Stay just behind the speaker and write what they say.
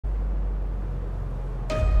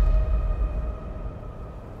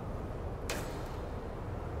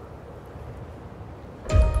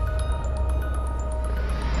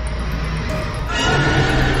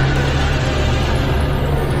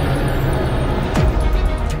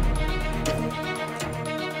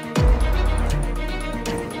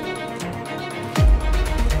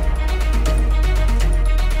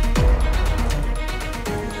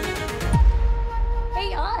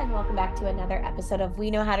episode of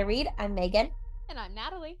We Know How to Read. I'm Megan. And I'm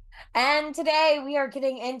Natalie. And today we are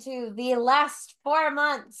getting into the last 4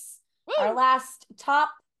 months, Woo! our last top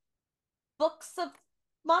books of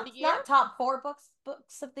month, not top four books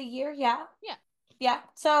of the year. Yeah. Yeah. Yeah.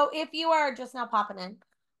 So if you are just now popping in,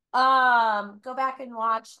 go back and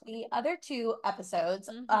watch the other two episodes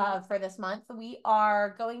for this month. We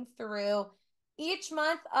are going through each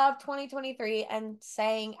month of 2023 and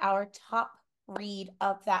saying our top read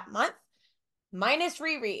of that month, minus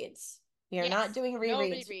rereads. We are not doing rereads. No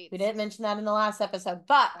rereads. We didn't mention that in the last episode,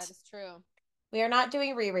 but that is true. We are not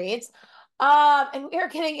doing rereads. And we are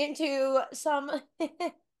getting into some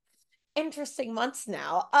interesting months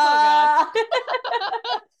now.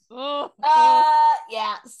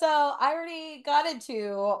 Yeah. So I already got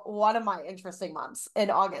into one of my interesting months in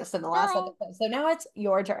August in the last episode. So now it's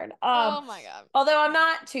your turn. Oh my God. Although I'm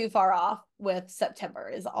not too far off with September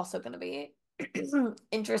is also going to be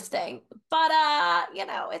interesting, but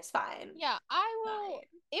it's fine. Yeah, I will. Fine.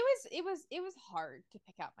 It was hard to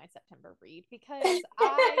pick out my September read because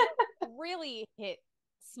I really hit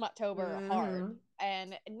Sumt-ober hard,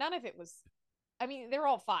 and none of it was. I mean, they're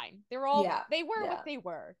all fine. They're all they were what they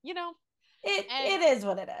were, It is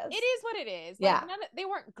what it is. It is what it is. Like they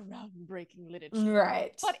weren't groundbreaking literature.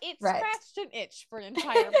 Right. But it scratched an itch for an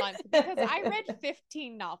entire month because I read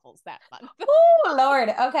 15 novels that month. Oh, Lord.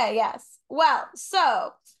 Okay, yes. Well,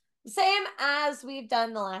 so same as we've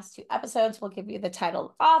done the last two episodes, we'll give you the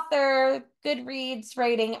title, author, Goodreads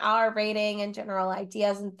rating, our rating, and general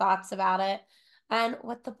ideas and thoughts about it, and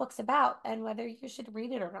what the book's about, and whether you should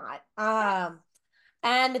read it or not.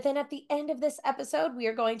 And then at the end of this episode, we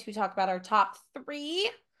are going to talk about our top three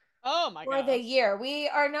for the year. We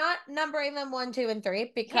are not numbering them 1, 2, and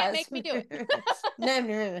 3 because can't make me do it.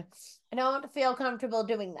 No. I don't feel comfortable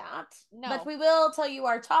doing that. No. But we will tell you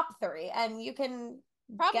our top 3, and you can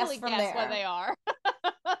probably guess there. What they are.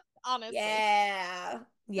 Honestly. Yeah.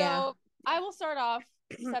 So I will start off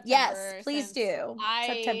September. Yes, please do.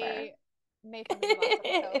 September. Made fun of the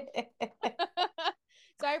last episode.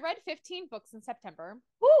 So I read 15 books in September.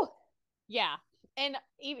 Woo! Yeah. And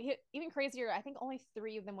even crazier, I think only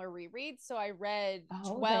 3 of them were rereads. So I read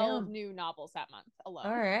 12 new novels that month alone.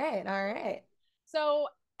 All right. So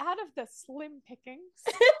out of the slim pickings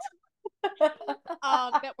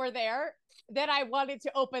that were there, that I wanted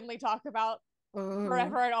to openly talk about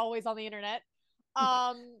forever and always on the internet,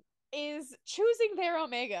 is Choosing Their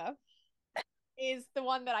Omega is the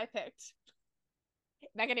one that I picked.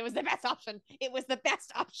 Megan, it was the best option. It was the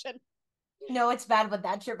best option. No, it's bad when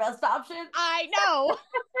that's your best option. I know.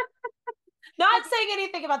 Not saying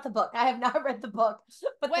anything about the book. I have not read the book,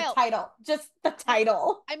 but the title, just the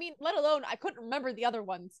title. I mean, let alone I couldn't remember the other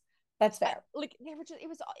ones. That's fair. Like they were just, it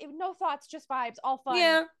was no thoughts, just vibes, all fun.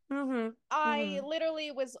 Yeah. I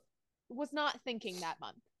literally was not thinking that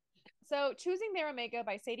month. So Choosing Their Omega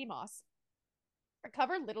by Sadie Moss. Her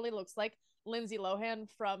cover literally looks like Lindsay Lohan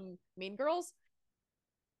from Mean Girls,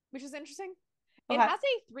 which is interesting. It has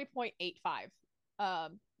a 3.85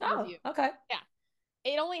 review. Okay. Yeah.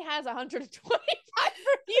 It only has 125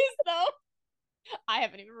 reviews though. I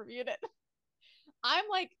haven't even reviewed it. I'm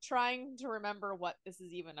like trying to remember what this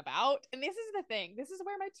is even about. And this is the thing. This is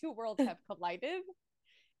where my two worlds have collided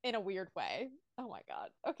in a weird way. Oh my God.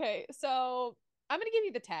 Okay. So I'm going to give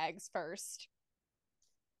you the tags first.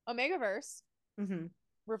 Omegaverse.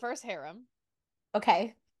 Reverse harem.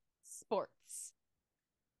 Okay. Sports.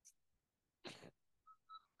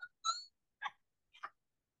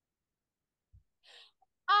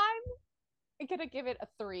 I'm gonna give it a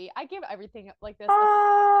 3. I give everything like this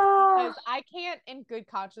because I can't in good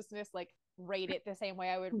consciousness like rate it the same way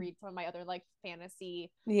I would read some of my other like fantasy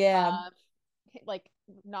like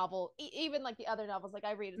novel, even like the other novels. Like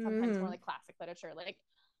I read it sometimes more like classic literature. Like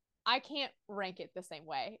I can't rank it the same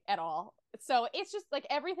way at all. So it's just like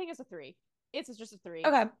everything is a 3. It's just a 3.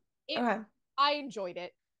 Okay. I enjoyed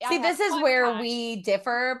it. See, this is where we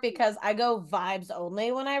differ because I go vibes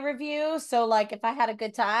only when I review. So like if I had a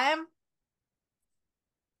good time,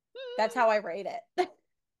 that's how I rate it.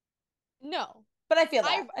 No. But I feel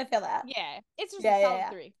that. I feel that. Yeah. It's just a solid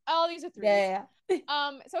 3. All these are 3s. Yeah.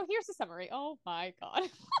 So here's the summary. Oh my God.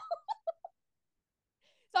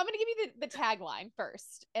 So I'm going to give you the tagline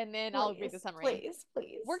first, and then I'll read the summary. Please.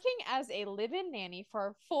 Working as a live-in nanny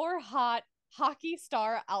for 4 hot hockey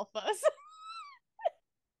star alphas.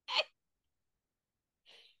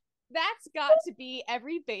 That's got to be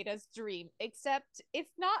every beta's dream, except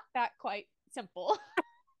it's not that quite simple.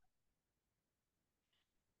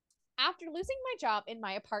 After losing my job in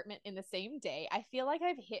my apartment in the same day, I feel like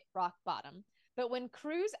I've hit rock bottom. But when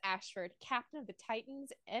Cruz Ashford, captain of the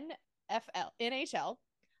Titans NHL,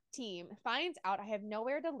 team finds out I have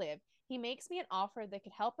nowhere to live, he makes me an offer that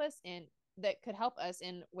could help us in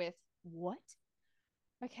with what?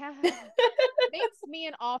 Okay. Makes me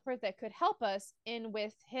an offer that could help us in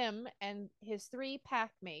with him and his 3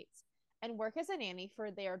 pack mates and work as a nanny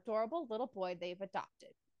for their adorable little boy they've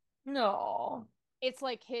adopted. No. It's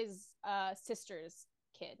like his sister's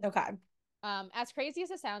kid. Okay. As crazy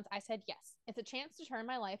as it sounds, I said yes. It's a chance to turn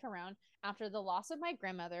my life around after the loss of my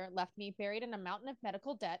grandmother left me buried in a mountain of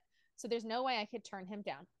medical debt, so there's no way I could turn him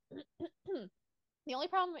down. The only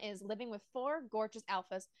problem is living with 4 gorgeous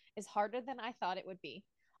alphas is harder than I thought it would be.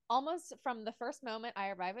 Almost from the first moment I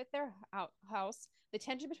arrive at their house, the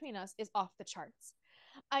tension between us is off the charts.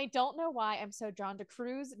 I don't know why I'm so drawn to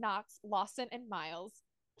Cruz, Knox, Lawson, and Miles.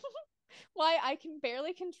 Why I can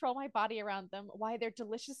barely control my body around them, why their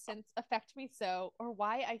delicious scents affect me so, or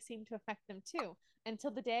why I seem to affect them too,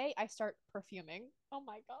 until the day I start perfuming. Oh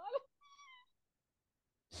my god.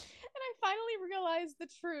 And I finally realized the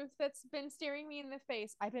truth that's been staring me in the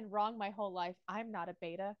face. I've been wrong my whole life. I'm not a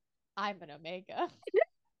beta, I'm an omega. Oh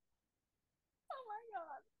my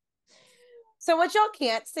god. So what y'all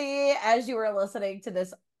can't see as you were listening to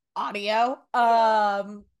this audio,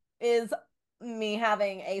 is me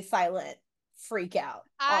having a silent freak out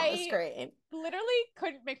on the I screen. literally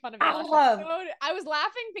couldn't make fun of it last episode. I was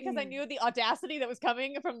laughing because I Mm. knew the audacity that was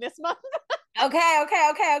coming from this month. Okay.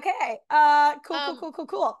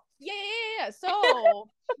 Cool. Yeah.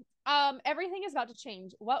 So, everything is about to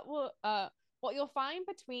change. What you'll find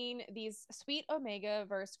between these sweet omega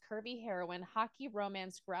versus curvy heroine, hockey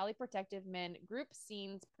romance, growly protective men, group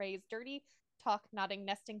scenes, praise, dirty talk, nodding,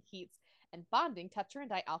 nesting heats, and bonding toucher and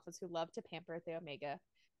die alphas who love to pamper the omega.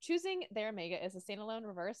 Choosing their omega is a standalone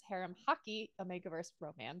reverse harem hockey omega verse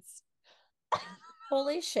romance.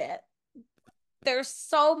 Holy shit. There's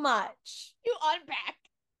so much You unpack.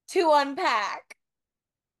 to unpack.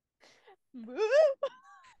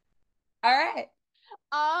 All right.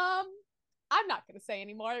 I'm not gonna say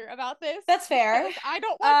any more about this. That's fair. I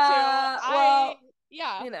don't want to. Well,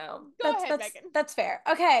 Yeah. you know, Go ahead, Megan. That's fair.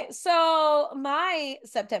 Okay, so my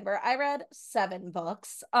September, I read 7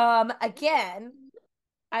 books. Again,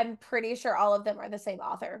 I'm pretty sure all of them are the same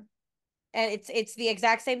author. And it's the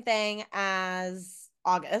exact same thing as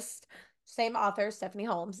August. Same author, Stephanie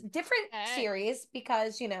Holmes. Different series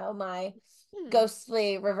because, my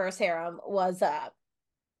ghostly reverse harem was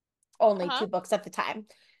only 2 books at the time.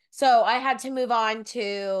 So I had to move on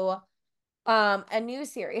to a new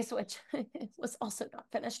series, which was also not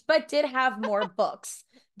finished, but did have more books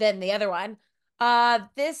than the other one. So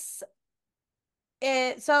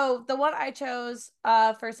the one I chose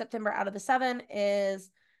for September out of the 7 is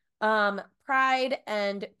Pride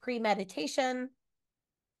and Premeditation,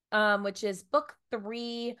 which is book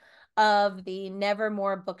 3 of the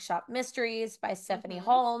Nevermore Bookshop Mysteries by Stephanie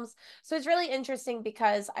Holmes. So it's really interesting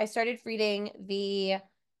because I started reading the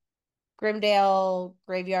Grimdale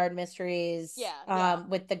Graveyard Mysteries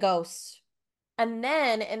with the ghosts. And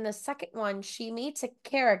then in the second one, she meets a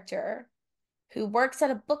character who works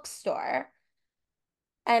at a bookstore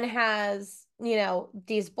and has,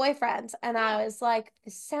 these boyfriends. And I was like,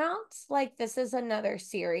 this sounds like this is another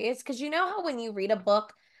series. Because you know how when you read a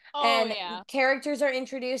book and characters are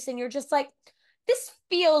introduced and you're just like, this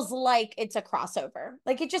feels like it's a crossover.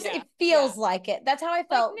 Like it feels like it. That's how I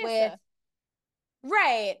felt with.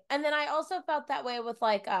 Right. And then I also felt that way with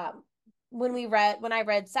like when I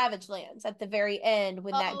read Savage Lands at the very end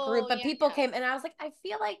when that group of people came and I was like, I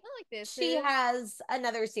feel like she has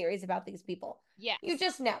another series about these people. Yeah. You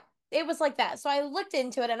just know. It was like that. So I looked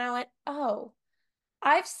into it and I went, "Oh,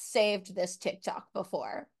 I've saved this TikTok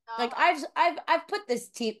before." Like I've put this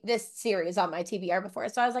series on my TBR before.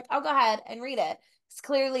 So I was like, I'll go ahead and read it. Because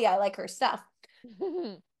clearly I like her stuff.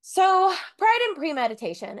 So Pride and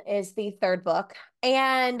Premeditation is the 3rd book.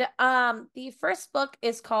 And the first book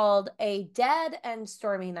is called A Dead and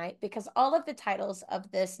Stormy Night because all of the titles of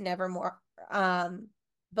this Nevermore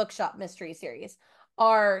bookshop mystery series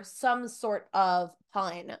are some sort of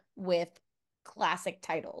pun with classic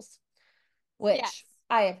titles, which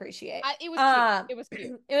I appreciate. It was cute. It was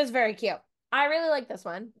cute. It was very cute. I really like this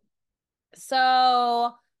one.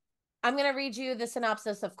 So I'm going to read you the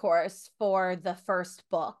synopsis, of course, for the first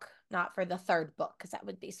book, not for the 3rd book, because that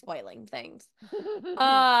would be spoiling things.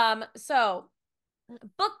 So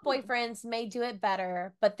book boyfriends may do it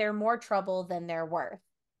better, but they're more trouble than they're worth.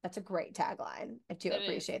 That's a great tagline. I do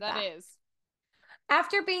appreciate that. That is.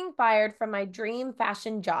 After being fired from my dream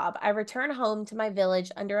fashion job, I return home to my village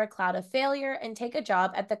under a cloud of failure and take a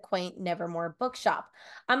job at the quaint Nevermore bookshop.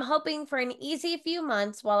 I'm hoping for an easy few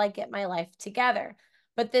months while I get my life together.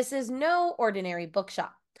 But this is no ordinary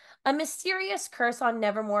bookshop. A mysterious curse on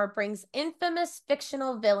Nevermore brings infamous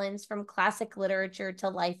fictional villains from classic literature to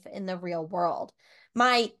life in the real world.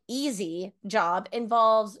 My easy job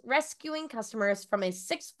involves rescuing customers from a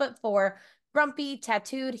 6'4", grumpy,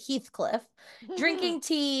 tattooed Heathcliff, drinking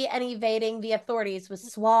tea and evading the authorities with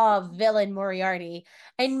suave villain Moriarty,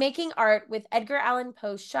 and making art with Edgar Allan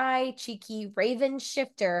Poe's shy, cheeky Raven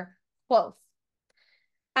shifter, Quoth.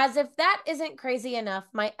 As if that isn't crazy enough,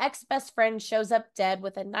 my ex-best friend shows up dead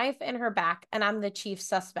with a knife in her back, and I'm the chief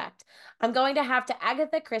suspect. I'm going to have to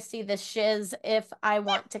Agatha Christie this shiz if I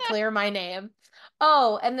want to clear my name.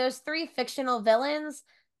 Oh, and those three fictional villains,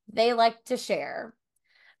 they like to share.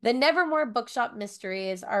 The Nevermore Bookshop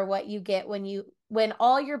mysteries are what you get when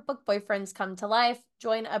all your book boyfriends come to life.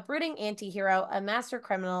 Join a brooding anti-hero, a master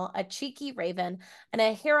criminal, a cheeky raven, and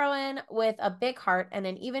a heroine with a big heart and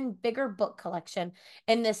an even bigger book collection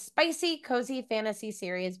in this spicy, cozy fantasy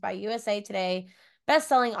series by USA Today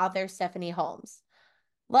best-selling author Stephanie Holmes.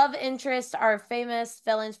 Love interests are famous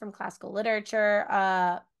villains from classical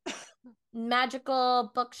literature.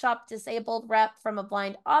 Magical bookshop disabled rep from a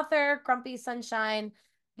blind author, Grumpy Sunshine,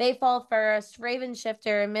 They Fall First, Raven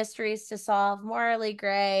Shifter, Mysteries to Solve, Morally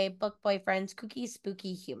Gray, Book Boyfriends, Kooky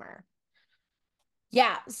Spooky Humor.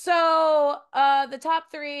 Yeah, so the top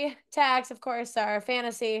three tags, of course, are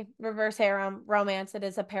fantasy, reverse harem, romance. It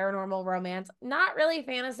is a paranormal romance. Not really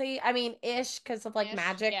fantasy. I mean, ish, because of like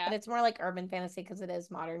magic, yeah. but it's more like urban fantasy because it is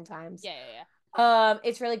modern times. Yeah.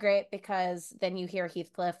 It's really great because then you hear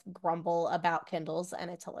Heathcliff grumble about Kindles and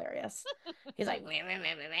it's hilarious. He's like, meh, meh,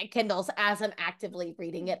 meh, meh, meh, Kindles as I'm actively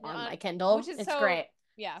reading it on my Kindle. Which is it's so great.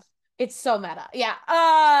 Yeah. It's so meta.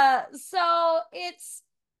 Yeah. So it's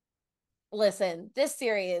listen, this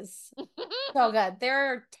series so good.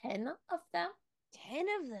 There are 10 of them. 10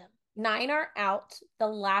 of them. 9 are out. The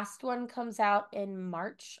last one comes out in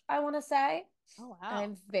March, I want to say. Oh wow.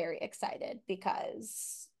 I'm very excited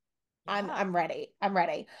because yeah. I'm ready. I'm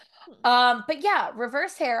ready. But yeah,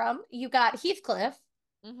 reverse harem. You got Heathcliff.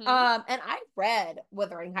 Mm-hmm. And I read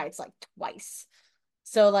Wuthering Heights like twice.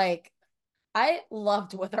 So like I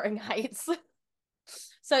loved Wuthering Heights.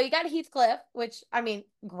 So you got Heathcliff, which I mean,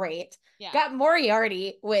 great. Yeah. Got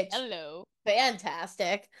Moriarty, which hello.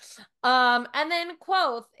 Fantastic. And then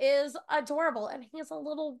Quoth is adorable, and he has a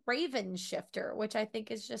little raven shifter, which I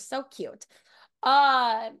think is just so cute.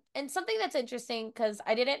 And something that's interesting because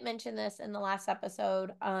I didn't mention this in the last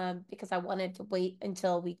episode, because I wanted to wait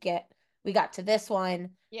until we got to this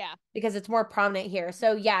one. Yeah. Because it's more prominent here.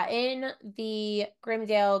 So yeah, in the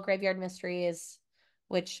Grimdale Graveyard Mysteries,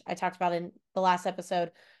 which I talked about in the last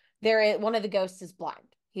episode, one of the ghosts is blind.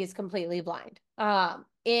 He is completely blind.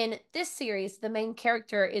 In this series, the main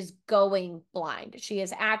character is going blind. She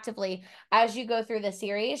is actively, as you go through the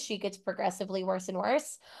series, she gets progressively worse and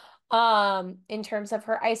worse. In terms of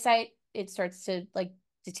her eyesight, it starts to like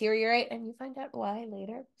deteriorate, and you find out why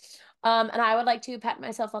later. And I would like to pat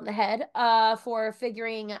myself on the head for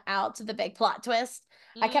figuring out the big plot twist.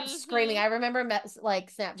 I kept screaming. I remember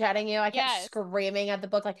like Snapchatting you. I kept screaming at the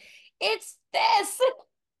book like, it's this.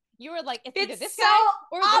 You were like, it's either this so guy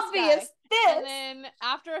or obvious, this guy. And then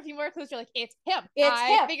after a few more clues, you're like, it's him.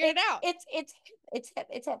 I figured it out.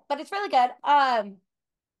 It's him. But it's really good.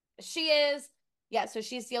 She is, yeah, so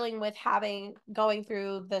she's dealing with going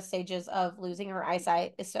through the stages of losing her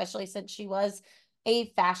eyesight, especially since she was a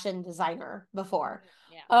fashion designer before.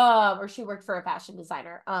 Yeah. Or she worked for a fashion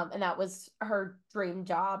designer. And that was her dream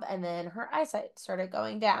job. And then her eyesight started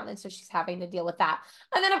going down. And so she's having to deal with that.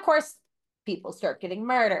 And then, of course, people start getting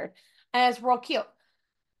murdered. And it's real cute.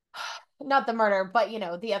 Not the murder, but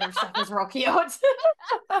the other stuff is real cute.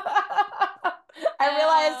 I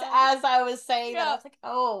realized as I was saying that, I was like,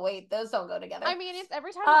 oh, wait, those don't go together. I mean, it's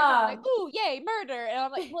every time I'm like, ooh, yay, murder. And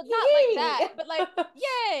I'm like, well, not like that, but like,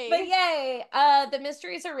 yay. But yay. The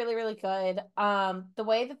mysteries are really, really good. The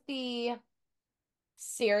way that the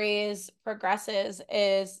series progresses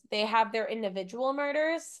is they have their individual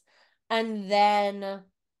murders, and then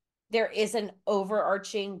there is an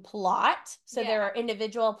overarching plot. So there are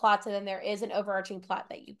individual plots, and then there is an overarching plot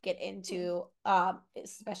that you get into,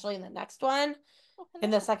 especially in the next one,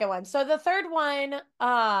 in the second one. So the third one,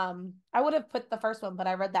 I would have put the first one, but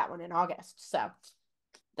I read that one in August. So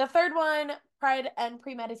the third one, Pride and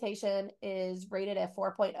Premeditation, is rated at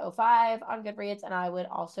 4.05 on Goodreads, and I would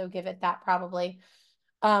also give it that probably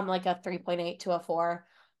like a 3.8 to a 4.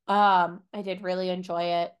 I did really enjoy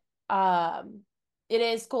it. It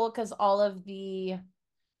is cool because all of the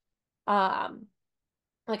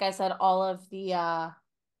like I said, all of the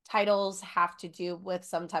titles have to do with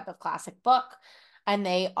some type of classic book, and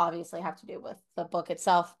they obviously have to do with the book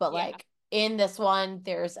itself, but like in this one,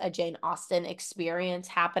 there's a Jane Austen experience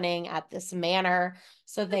happening at this manor.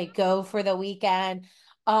 So they go for the weekend.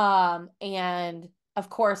 And of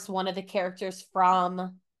course, one of the characters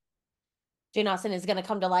from Jane Austen is going to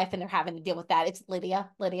come to life and they're having to deal with that. It's Lydia.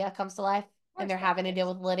 Lydia comes to life and they're having to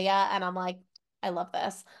deal with Lydia. And I'm like, I love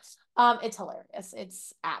this. It's hilarious.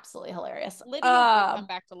 It's absolutely hilarious. Lydia would come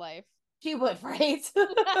back to life. She would, right?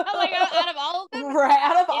 Like out of all of them, right?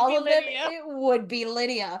 Out of all of them, Lydia. it would be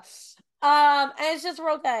Lydia. And it's just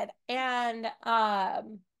real good. And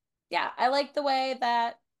yeah, I like the way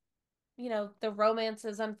that the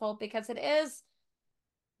romances unfold because it is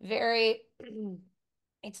very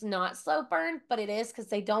it's not slow burn, but it is because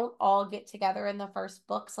they don't all get together in the first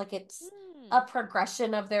books. Like it's a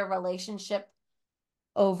progression of their relationship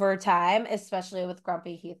over time, especially with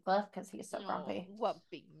Grumpy Heathcliff because he's so grumpy.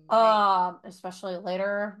 Especially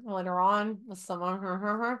later on with some of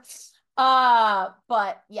her.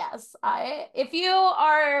 But yes, if you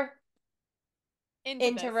are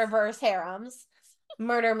into reverse harems,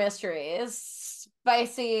 murder mysteries,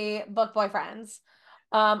 spicy book boyfriends,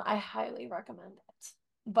 I highly recommend it.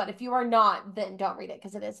 But if you are not, then don't read it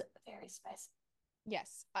because it is very spicy.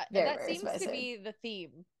 Yes, that seems spicy. To be the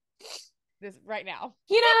theme this right now.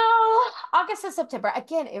 August and September.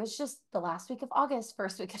 Again, it was just the last week of August,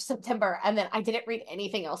 first week of September, and then I didn't read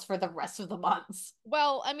anything else for the rest of the months.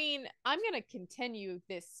 Well, I mean, I'm gonna continue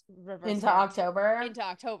this reverse into October.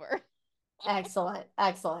 Excellent.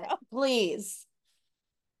 Please.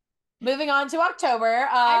 Moving on to October.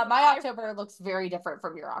 My October looks very different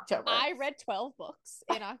from your October. I read 12 books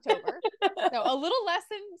in October. So a little less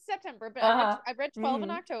in September, but I read 12 in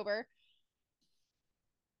October.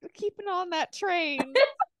 Keeping on that train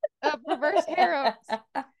of reverse harems.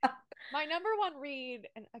 My number one read,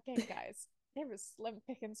 and again, guys, there was slim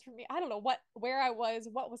pickings for me. I don't know where I was,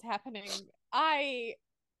 what was happening. I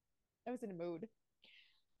was in a mood.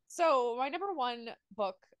 So my number one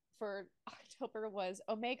book for October was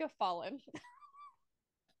Omega Fallen.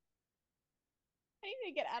 I need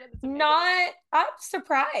to get out of this. I'm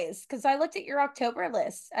surprised because I looked at your October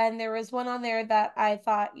list and there was one on there that I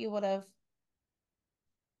thought you would have.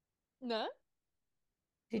 No.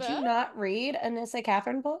 Did you not read a Nissa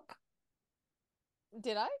Catherine book?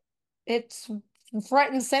 Did I? It's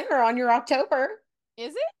front and center on your October.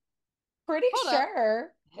 Is it? Pretty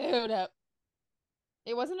sure. Hold up.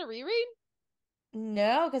 It wasn't a reread?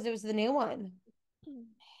 No, because it was the new one.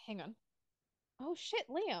 Hang on. Oh shit,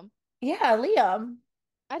 Liam. Yeah, Liam.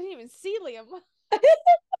 I didn't even see Liam.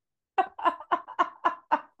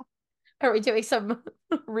 Are we doing some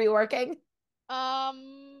reworking? I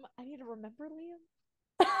need to remember Liam.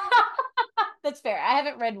 That's fair. I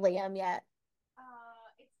haven't read Liam yet.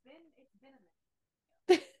 It's been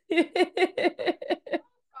a minute.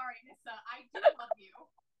 Sorry, Nissa. I do love you.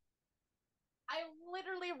 I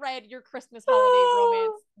literally read your Christmas holiday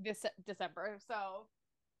romance this December, so.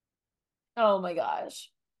 Oh my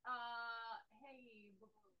gosh. Hey.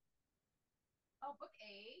 Oh, book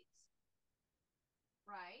 8.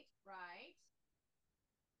 Right.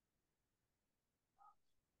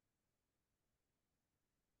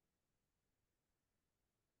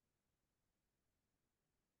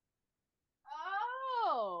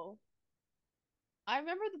 Oh. I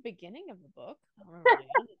remember the beginning of the book. I don't remember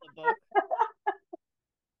the end of the book.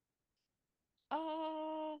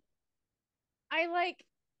 I like.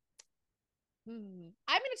 I'm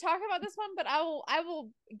going to talk about this one, but I will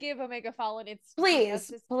give Omega Fallen its please.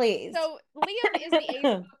 So Liam is the 8th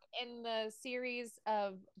book in the series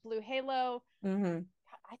of Blue Halo. Mm-hmm.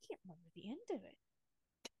 I can't remember the end of it.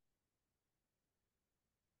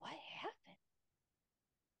 What happened?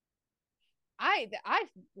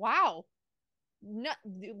 Wow. No,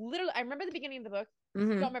 literally, I remember the beginning of the book.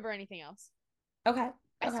 Mm-hmm. Don't remember anything else. Okay.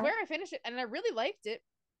 I swear I finished it and I really liked it.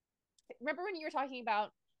 Remember when you were talking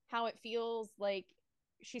about how it feels like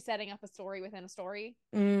she's setting up a story within a story?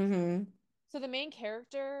 Mm-hmm. So the main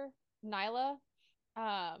character, Nyla,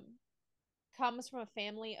 comes from a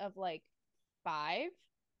family of like 5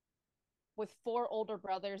 with 4 older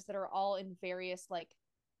brothers that are all in various like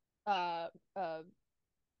a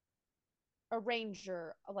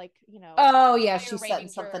ranger, like, oh yeah, she's setting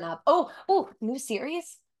something up. Oh, new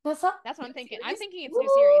series. That's what I'm thinking. I'm thinking it's a new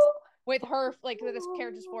series with her, like, with this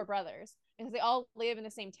character's 4 brothers, because they all live in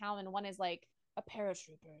the same town, and one is like a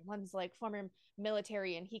paratrooper, one's like former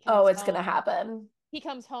military, and he comes it's gonna happen. He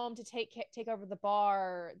comes home to take over the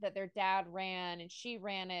bar that their dad ran, and she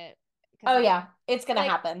ran it. Oh yeah, it's gonna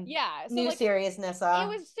happen. Yeah, so, new series, Nissa. It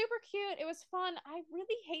was super cute. It was fun. I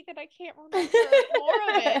really hate that I can't remember more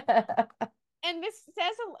of it. And this says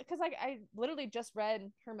has a because like I literally just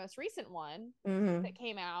read her most recent one that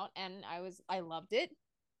came out, and I loved it.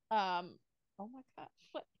 Oh my god,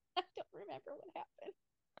 what I don't remember what happened.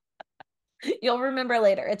 You'll remember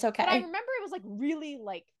later. It's But I okay. remember it was like really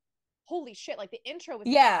like holy shit, like the intro was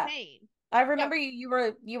Yeah. insane. I Yeah, remember you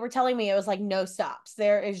were telling me it was like no stops.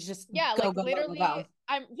 There is just yeah, go, like go, go, literally go,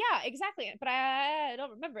 I'm yeah, exactly. But I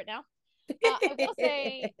don't remember it now. I will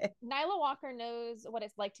say go. Nyla Walker knows what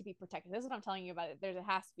it's like to be protected. This is what I'm telling you about it. There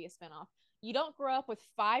has to be a spinoff. You don't grow up with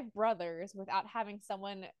 5 brothers without having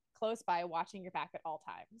someone close by watching your back at all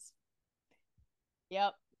times.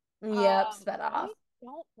 Yep. Yep, sped I off.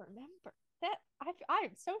 don't remember that.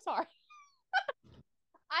 I'm so sorry.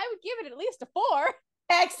 I would give it at least a 4.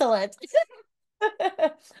 Excellent.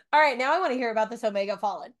 All right, now I want to hear about this Omega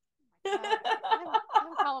Fallen. God,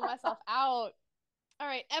 I'm calling myself out. All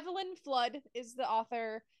right, Evelyn Flood is the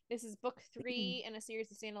author. This is book 3 in a series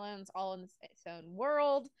of standalones, all in its own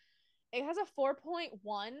world. It has a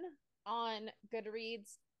 4.1 on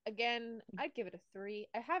Goodreads. Again, I'd give it a 3.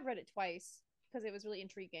 I have read it twice because it was really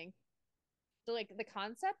intriguing. So like the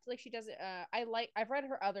concept, like she does it. I've read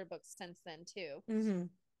her other books since then too,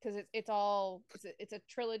 because it's a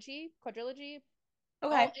trilogy, quadrilogy,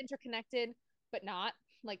 all Okay. interconnected, but not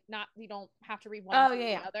not you don't have to read one Oh until you yeah,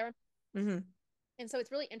 read yeah. the other. Mm-hmm. And so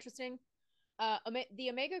it's really interesting. The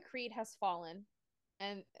Omega Creed has fallen,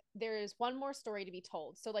 and there is one more story to be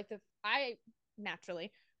told. So like I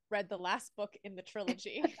naturally read the last book in the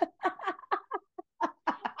trilogy.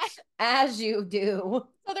 As you do.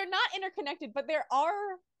 So they're not interconnected, but there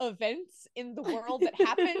are events in the world that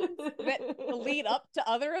happen that lead up to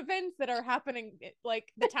other events that are happening.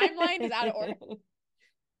 Like the timeline is out of order.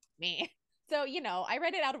 Me. So, I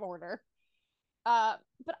read it out of order. But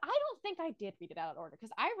I don't think I did read it out of order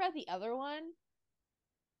because I read the other one.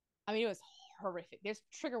 I mean, it was horrific. There's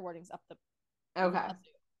trigger warnings up the Okay.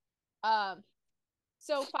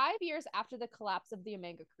 So 5 years after the collapse of the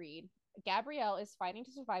Omega Creed, Gabrielle is fighting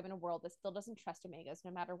to survive in a world that still doesn't trust Omegas,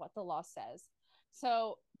 no matter what the law says.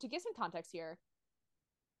 So to give some context here,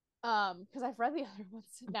 because I've read the other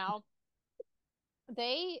ones now,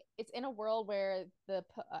 it's in a world where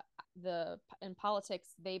the in politics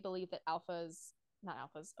they believe that not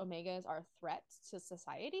alphas, omegas are a threat to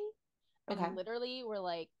society, Okay. and literally we're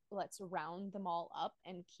like, let's round them all up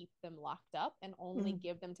and keep them locked up and only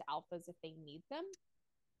give them to alphas if they need them.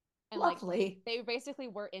 And like Lovely. they basically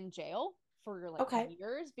were in jail for like Okay.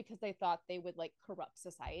 years because they thought they would like corrupt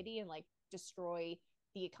society and like destroy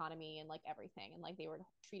the economy and like everything, and like they were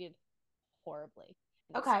treated horribly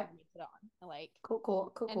and Okay. experimented on, like,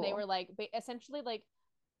 and they Cool. were like essentially like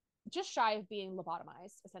just shy of being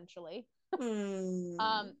lobotomized essentially.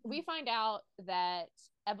 We find out that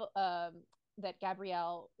that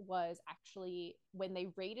Gabrielle was actually, when they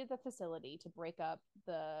raided the facility to break up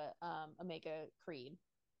the Omega Creed,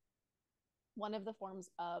 one of the forms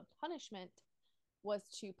of punishment was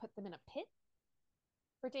to put them in a pit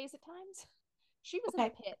for days at times. She was in a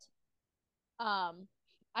Okay. pit. I'm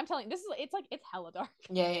telling you, it's hella dark.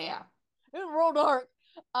 Yeah. It's real dark.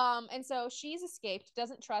 And so she's escaped,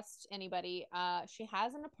 doesn't trust anybody. She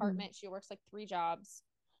has an apartment. She works like 3 jobs.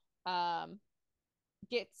 Um,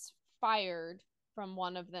 gets fired from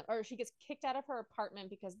one of them, or she gets kicked out of her apartment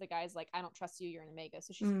because the guy's like, I don't trust you, you're an Omega.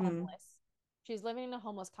 So she's homeless. She's living in a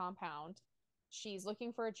homeless compound. She's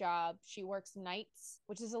looking for a job. She works nights,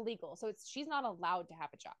 which is illegal. So she's not allowed to have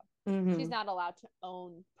a job. She's not allowed to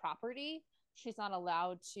own property. She's not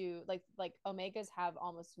allowed to like Omegas have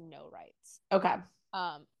almost no rights. Okay.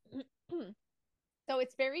 Um so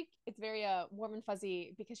it's very warm and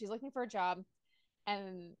fuzzy because she's looking for a job,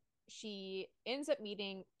 and she ends up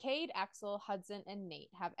meeting Cade, Axel, Hudson, and Nate.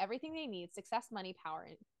 Have everything they need: success, money, power,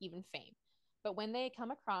 and even fame. But when they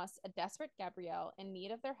come across a desperate Gabrielle in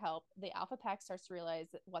need of their help, the Alpha Pack starts to realize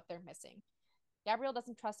what they're missing. Gabrielle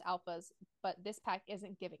doesn't trust Alphas, but this pack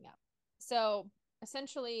isn't giving up. So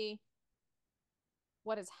essentially,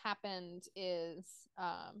 what has happened is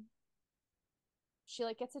she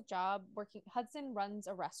like gets a job working. Hudson runs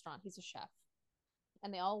a restaurant. He's a chef,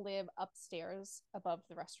 and they all live upstairs above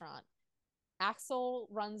the restaurant. Axel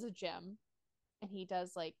runs a gym, and he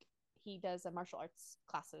does a martial arts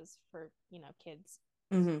classes for kids.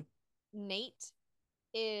 Nate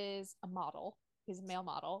is a model. He's a male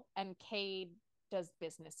model, and Cade does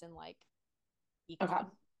business in like econ. Okay.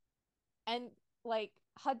 And like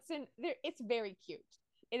Hudson, it's very cute.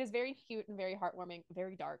 It is very cute and very heartwarming,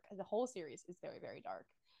 very dark. The whole series is very, very dark,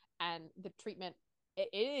 and the treatment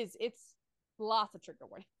it's lots of trigger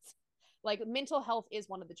warnings. Like mental health is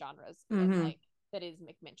one of the genres, and like that is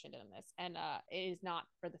mentioned in this, and it is not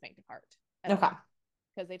for the faint of heart at Okay. all.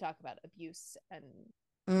 because they talk about abuse and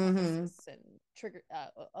Mm-hmm. nemesis and trigger.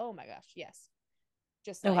 Oh my gosh, yes,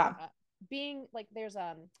 just like Okay. being like there's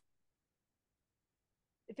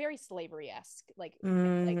very slavery-esque, like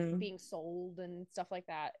Mm-hmm. being sold and stuff like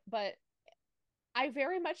that. But I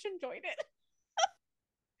very much enjoyed it.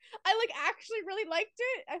 I like actually really liked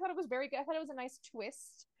it. I thought it was very good. I thought it was a nice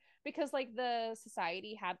twist because like the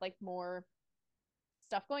society had like more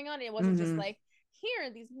stuff going on. It wasn't just Mm-hmm. like here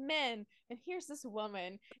are these men and here's this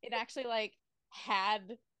woman. It actually like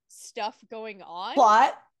had stuff going on.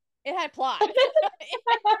 Plot. It had plot.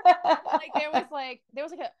 There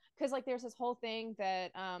was like a because like there's this whole thing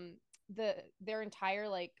that their entire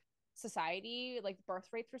like society, like birth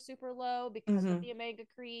rates were super low because of Mm-hmm. the Omega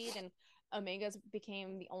Creed, and Omegas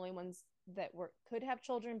became the only ones that were could have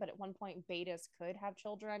children, but at one point betas could have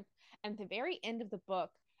children. And at the very end of the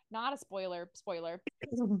book, not a spoiler,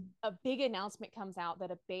 a big announcement comes out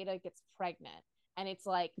that a beta gets pregnant, and it's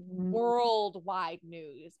like worldwide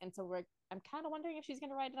news. And so I'm kind of wondering if she's going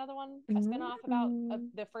to write another one, a spinoff about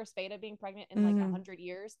the first beta being pregnant in like 100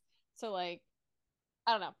 years. So like,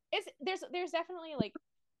 I don't know. It's there's definitely like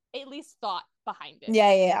at least thought behind it.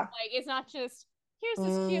 Yeah, yeah, yeah. Like it's not just here's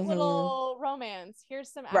this cute Mm-hmm. little romance. Here's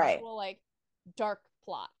some Right. actual like dark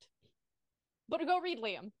plot. But go read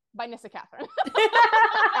Liam by Nissa Catherine.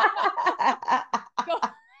 go go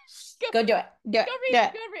Go do it. Do it. go Do read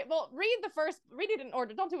it. go read well read it in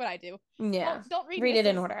order. Don't do what I do. Yeah. Don't read Read it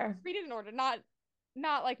in Nissa's order. read it in order.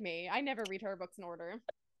 Not like me. I never read her books in order.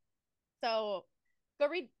 So go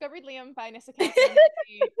read Liam by Nissa Catherine.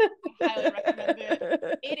 I highly recommend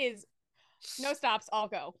it. It is no stops, all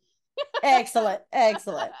go. Excellent.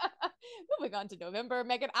 Excellent. Moving on to November,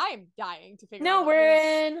 Megan. I am dying to figure out No, what you're.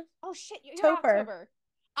 we're in Oh shit, you're October. October.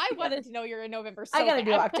 I I wanted gotta to know you're in November I so gotta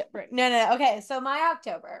do bad. October. No, no, no. Okay, so my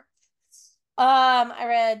October. I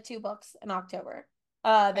read 2 books in October. They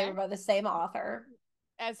Okay. were by the same author.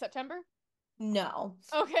 As September? No.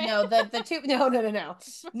 Okay. No, the two no, no, no, no.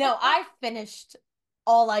 No, I finished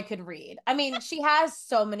all I could read. I mean, she has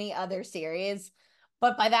so many other series,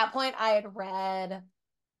 but by that point I had read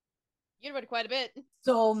You read quite a bit.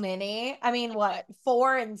 so many. I mean, Like what?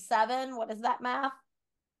 4 and 7? What is that math?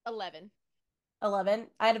 11. 11.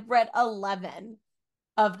 I had read 11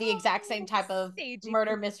 of the exact same Oh, type of Sagey.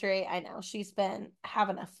 murder mystery. I know she's been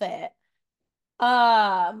having a fit.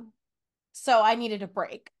 Um, so I needed a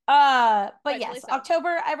break. But Rightfully yes, so. October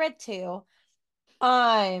I read 2.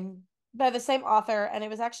 By the same author, and it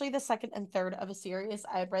was actually the second and third of a series.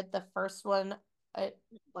 I had read the first one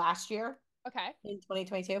last year Okay. in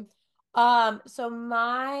 2022. So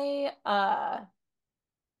my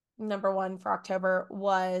number one for October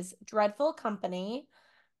was Dreadful Company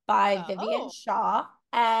by Vivian Oh. Shaw.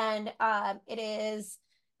 And it is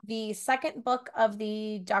the second book of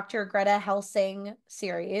the Dr. Greta Helsing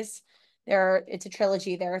series. It's a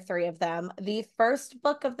trilogy. There are 3 of them. The first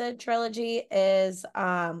book of the trilogy is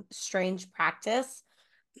Strange Practice,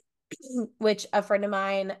 which a friend of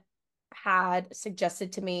mine had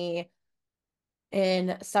suggested to me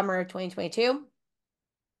in summer of 2022.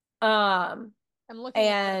 Um, I'm looking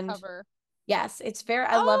at the and cover. yes, it's very,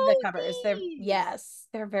 I love the Oh, covers. these.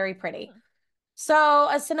 They're very pretty. Hmm. So,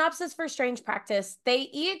 a synopsis for Strange Practice. They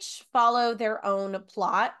each follow their own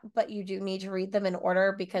plot, but you do need to read them in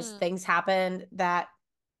order because Hmm. things happen that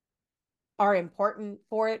are important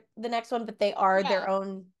for the next one, but they are Yeah. their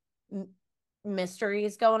own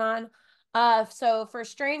mysteries going on. So for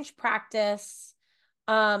Strange Practice,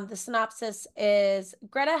 the synopsis is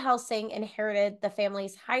Greta Helsing inherited the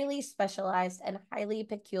family's highly specialized and highly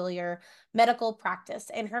peculiar medical practice.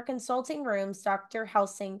 In her consulting rooms, Dr.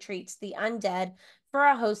 Helsing treats the undead for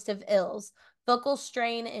a host of ills: vocal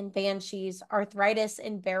strain in banshees, arthritis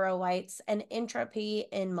in barrow wights, and entropy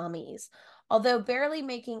in mummies. Although barely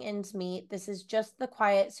making ends meet, this is just the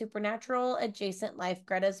quiet, supernatural, adjacent life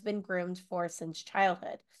Greta's been groomed for since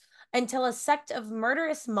childhood. Until a sect of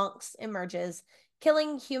murderous monks emerges,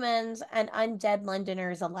 killing humans and undead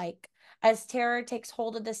Londoners alike. As terror takes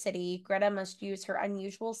hold of the city, Greta must use her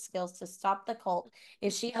unusual skills to stop the cult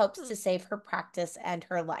if she hopes to save her practice and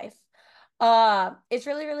her life. It's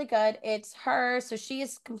really, really good. It's her, so she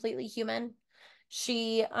is completely human.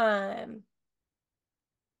 She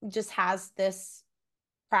just has this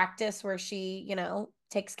practice where she,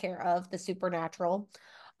 takes care of the supernatural.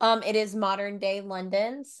 It is modern day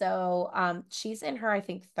London, so she's in her, I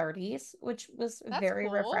think, 30s, which was That's very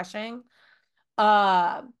cool. refreshing.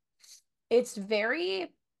 Uh, it's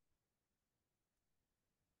very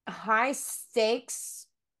high stakes,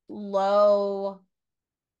 low.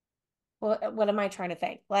 What am I trying to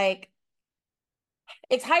think? Like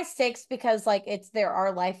It's high stakes because like there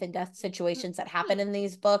are life and death situations that happen in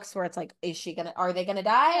these books where it's like, are they gonna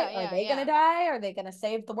die? Yeah, Are yeah, they gonna yeah. die? Are they gonna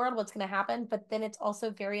save the world? What's gonna happen? But then it's also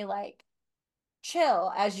very like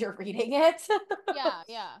chill as you're reading it. Yeah,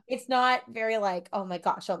 yeah. It's not very like, oh my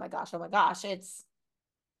gosh, oh my gosh, oh my gosh. It's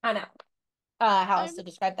I don't know how else I'm to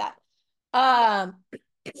describe that. yeah. Um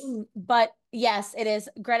but yes, it is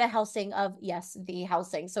Greta Helsing of yes, the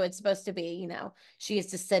Helsing. So it's supposed to be, she is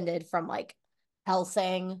descended from like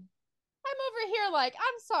Helsing. I'm over here like,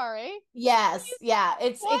 I'm sorry. Yes, She's yeah.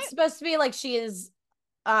 It's what? supposed to be like she is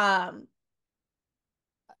um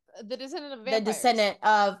The descendant of the vampires. descendant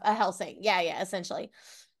of a Helsing. Yeah, yeah, essentially.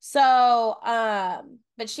 So,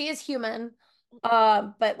 but she is human.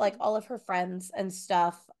 But like all of her friends and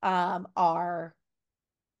stuff are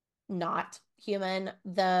not human.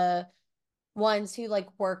 The ones who like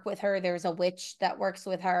work with her, there's a witch that works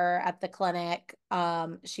with her at the clinic.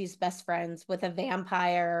 She's best friends with a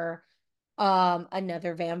vampire.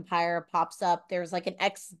 Another vampire pops up. There's like an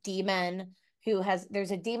ex-demon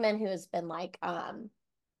there's a demon who has been like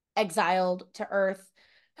exiled to Earth,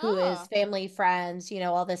 who is Ah. family friends,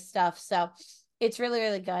 all this stuff. So it's really,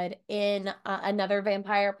 really good. In Another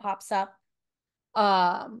vampire pops up,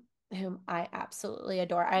 um, whom I absolutely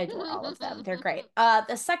adore. I adore all of them. They're great.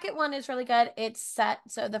 The second one is really good.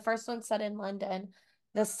 So the first one's set in London.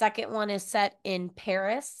 The second one is set in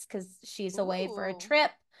Paris because she's away for a Ooh.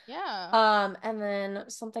 trip. Yeah. And then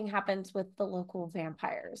something happens with the local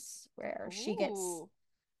vampires where she gets, Ooh.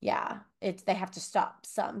 yeah, they have to stop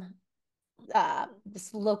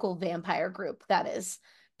this local vampire group that is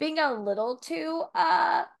being a little too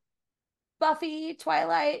Buffy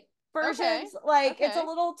Twilight Okay. versions. Like it's a Okay.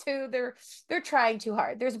 little too they're trying too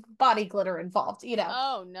hard. There's body glitter involved.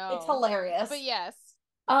 Oh It's no. But hilarious. yes.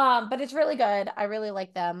 But it's really good. I really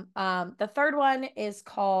like them. The third one is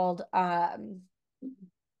called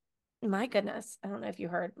my goodness, I don't know if you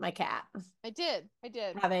heard my cat I did. I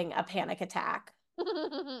did. having a panic attack.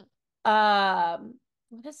 Um,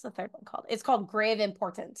 what is the third one called? It's called Grave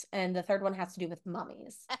Importance, and the third one has to do with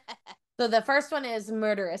mummies. So the first one is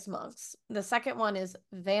murderous monks. The second one is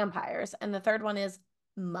vampires, and the third one is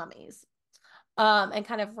mummies. And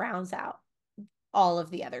kind of rounds out all of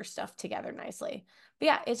the other stuff together nicely. But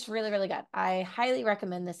yeah, it's really, really good. I highly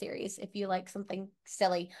recommend the series if you like something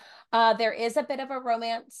silly. There is a bit of a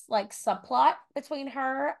romance like subplot between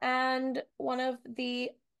her and one of the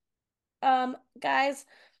guys.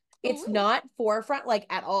 It's Ooh. not forefront like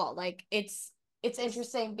at all. Like it's Just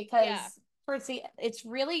interesting yeah. because it's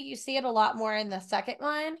really you see it a lot more in the second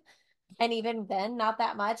one, and even then not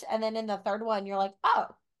that much. And then in the third one, you're like, oh,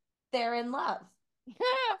 they're in love.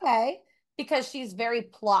 Okay. Because she's very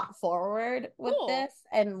plot forward with Cool. this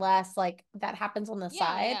and less like that happens on the Yeah,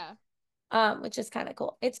 side. yeah. Which is kind of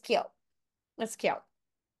cool. It's cute. It's cute.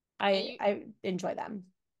 Yeah, I enjoy them.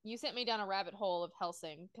 you sent me down a rabbit hole of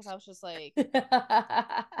Helsing because I was just like,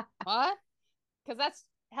 what? Because that's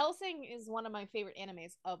Helsing is one of my favorite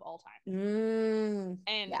animes of all time.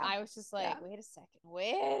 And Yeah. I was just like, Yeah. wait a second,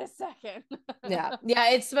 wait a second. Yeah. Yeah.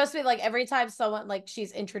 It's supposed to be like every time someone like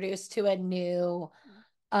she's introduced to a new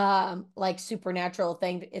like supernatural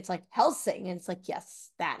thing, it's like Helsing. And it's like,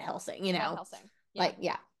 yes, that That Helsing. Yeah. Like,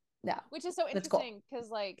 yeah. Yeah. Which is so That's cool. interesting because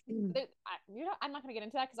like I'm not gonna get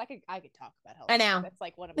into that because I could talk about I Helsing. know. That's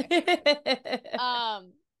like one of my favorites.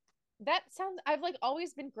 Um that sounds I've like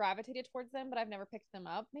always been gravitated towards them, but I've never picked them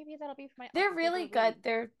up. Maybe that'll be my They're October really good.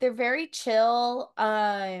 read. They're very chill.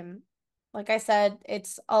 Like I said,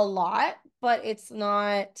 it's a lot, but it's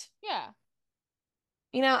not, Yeah.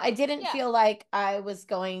 I didn't Yeah. feel like I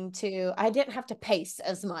didn't have to pace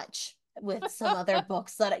as much with some other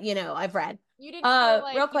books that, I've read. You didn't feel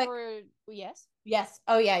like Real you quick. were yes. Yes.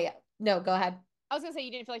 Oh yeah, yeah. No, go ahead. I was gonna say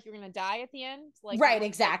you didn't feel like you were gonna die at the end. Like you Right, weren't like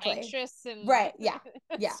exactly. anxious and Right, yeah.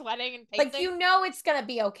 Yeah. sweating and Like pacing. it's gonna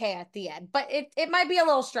be okay at the end, but it might be a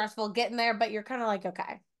little stressful getting there, but you're kind of like,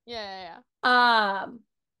 okay. Yeah, yeah, yeah. Um,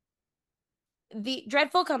 the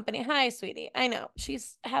Dreadful Company. Hi, sweetie. I know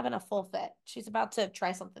she's having a full fit. She's about to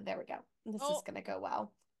try something. There we go. This is Oh, gonna go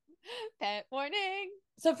well. pet warning.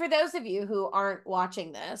 So for those of you who aren't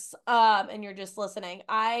watching this, and you're just listening,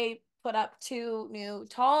 I put up two new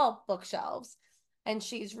tall bookshelves, and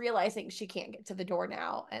she's realizing she can't get to the door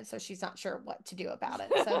now, and so she's not sure what to do about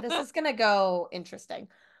it. So this is gonna go interesting.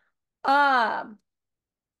 Um,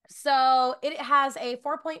 so it has a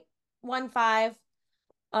 4.15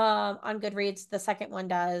 on Goodreads. The second one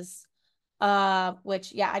does.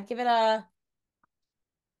 Which yeah, I'd give it a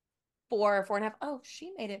 4.5. Oh,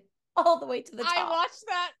 she made it all the way to the I top. watched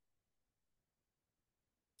that.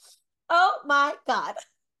 Oh my God.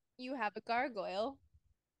 You have a gargoyle.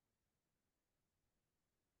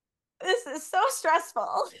 This is so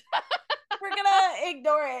stressful. We're gonna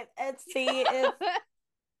ignore it and see if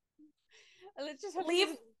Let's just hope leave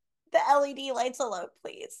the LED lights alone,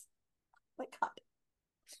 please. Oh my God.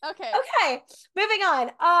 Okay. Okay, moving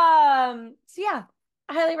on. So yeah,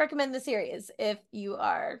 I highly recommend the series if you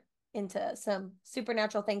are into some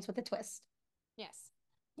supernatural things with a twist. Yes.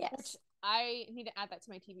 Yes. Which I need to add that to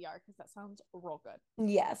my TBR because that sounds real good.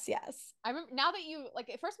 Yes, yes. I remember now that you like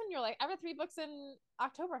at first when you're like, I read 3 books in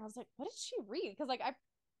October, and I was like, what did she read? Because like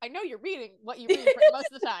I know you're reading what you read for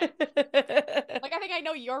most of the time. Like I think I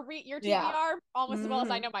know your TBR Yeah. almost as well as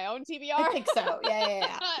I know my own TBR. I think so.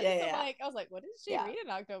 Yeah. So like I was like, what did she read in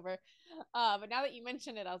October? But now that you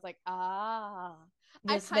mentioned it, I was like, I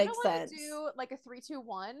This kind of makes want sense. to do like a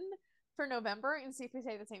 3-2-1 for November and see if we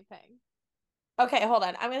say the same thing. Okay, hold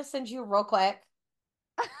on. I'm gonna send you real quick.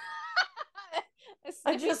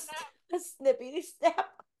 I just a snippy snap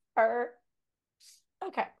her.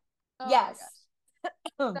 Okay. Oh Yes.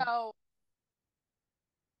 So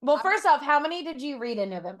well, first off, how many did you read in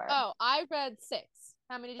November? Oh, I read 6.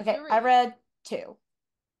 How many did you read? I read 2.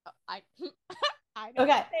 Oh, I know okay.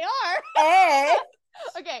 what they are. Hey.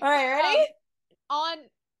 Okay. All right, ready? On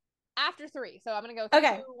after 3. So I'm gonna go 3,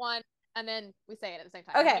 2, 1, and then we say it at the same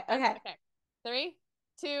time. Okay. 3,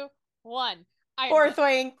 2, 1. Fourth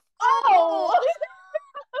Wing. Oh.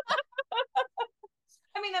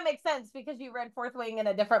 I mean, that makes sense because you read Fourth Wing in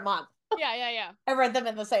a different month. Yeah. I read them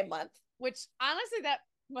in the same month. Which honestly, that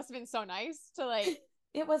must have been so nice to like.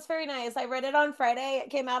 It was very nice. I read it on Friday.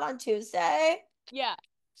 It came out on Tuesday. Yeah.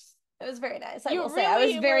 It was very nice. I You will say I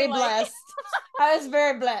was very blessed. I was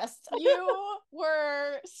very blessed. You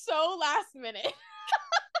were so last minute.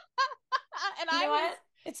 And you know what?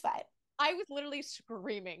 It's fine. I was literally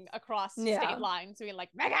screaming across state lines, being like,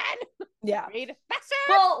 Megan, read faster.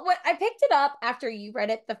 Well, I picked it up after you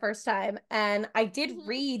read it the first time, and I did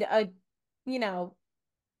read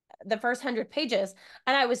the first 100 pages,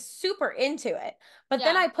 and I was super into it. But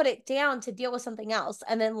then I put it down to deal with something else,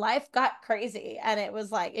 and then life got crazy, and it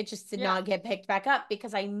was like it just did not get picked back up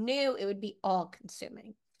because I knew it would be all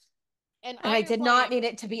consuming. And I did not need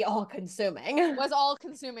it to be all consuming. It was all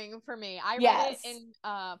consuming for me. I read it in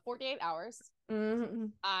 48 hours.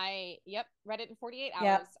 I read it in 48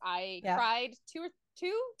 hours. I cried two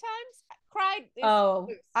times.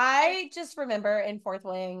 I just remember in Fourth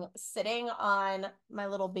Wing sitting on my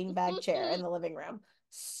little beanbag chair in the living room,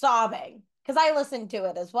 sobbing because I listened to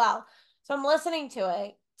it as well. So I'm listening to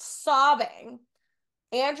it, sobbing.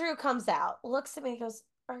 Andrew comes out, looks at me, and goes,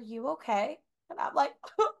 "Are you okay?" And I'm like,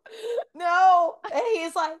 "No." And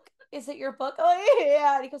he's like, "Is it your book?" I'm like,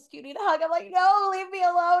 "Yeah." And he goes, "Do you need a hug?" I'm like, "No, leave me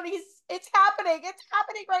alone. It's happening. It's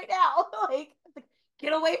happening right now." like,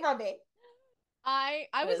 get away from me. I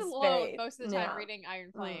was alone most of the time reading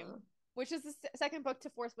Iron Flame, which is the second book to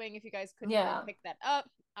Fourth Wing, if you guys couldn't really pick that up,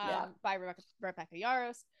 by Rebecca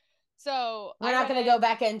Yarros. So we're not going to go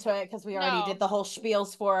back into it because we already did the whole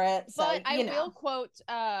spiels for it. So, but I will quote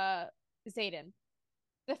Xaden.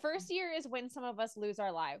 The first year is when some of us lose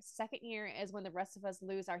our lives. Second year is when the rest of us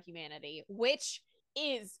lose our humanity, which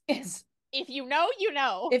is if you know, you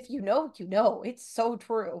know. If you know, you know. It's so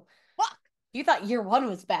true. Fuck. You thought year 1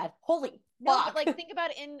 was bad. Holy no, fuck. But like think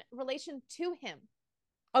about it in relation to him.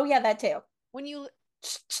 Oh yeah, that too. When you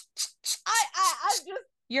I just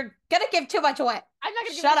you're gonna give too much away. I'm not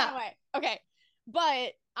gonna give anything away. Okay.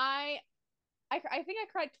 But I think I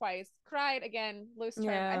cried twice. Cried again, loose term.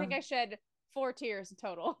 I think I shed 4 tears in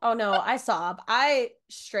total. Oh no, I sob. I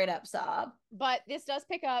straight up sob. But this does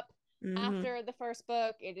pick up after the first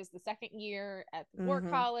book. It is the second year at the war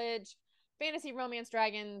college. Fantasy romance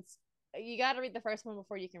dragons. You got to read the first one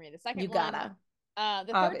before you can read the second one. You gotta.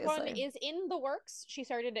 The third one is in the works. She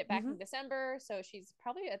started it back in December, so she's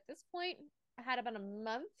probably at this point had about a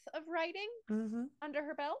month of writing under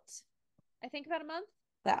her belt. I think about a month.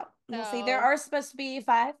 We'll see. There are supposed to be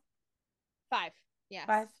 5. 5, yes.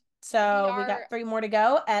 5. So we got 3 more to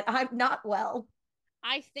go, and I'm not well.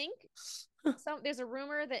 I think there's a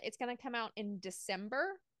rumor that it's going to come out in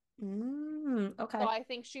December. Okay. So I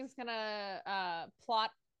think she's going to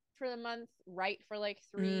plot for the month, write for like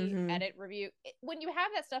 3, edit, review. When you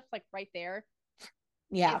have that stuff like right there,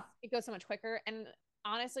 it goes so much quicker. And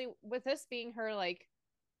honestly, with this being her like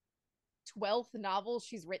 12th novel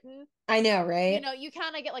she's written, I know, right? You know, you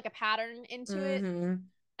kind of get like a pattern into it.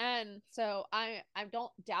 And so I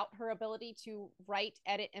don't doubt her ability to write,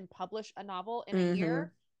 edit, and publish a novel in a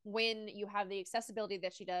year when you have the accessibility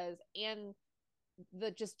that she does and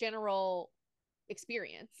the just general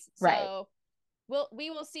experience. So we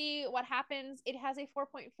will see what happens. It has a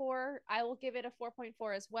 4.4. I will give it a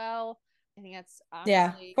 4.4 as well. I think that's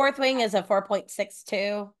honestly, Fourth Wing is a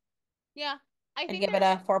 4.62. Yeah. I I'd think give it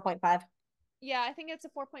there's a 4.5. yeah, I think it's a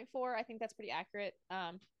 4.4. I think that's pretty accurate.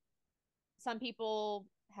 Some people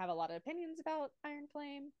have a lot of opinions about Iron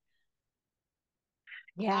Flame.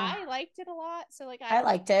 Yeah, I liked it a lot, so like I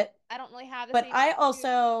liked it. I don't really have the But same I issue.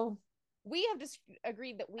 also, We have just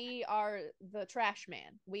agreed that we are the trash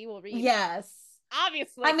man. We will read yes. I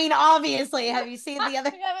obviously. mean, obviously, have you seen the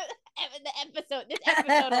other? We haven't the episode this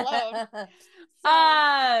episode alone. So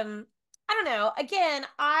I don't know. Again,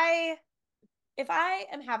 if I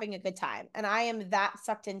am having a good time and I am that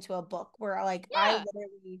sucked into a book where like I yeah.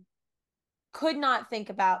 literally could not think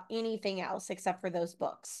about anything else except for those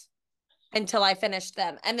books until I finished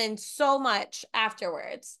them. And then so much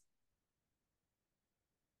afterwards.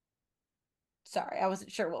 Sorry, I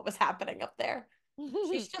wasn't sure what was happening up there.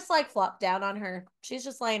 She's just like flopped down on her. She's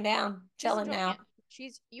just laying down, She's chilling enjoying now.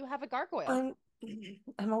 it. You have a gargoyle. I'm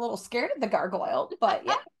I'm a little scared of the gargoyle, but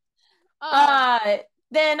yeah. um Uh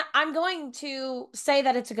then I'm going to say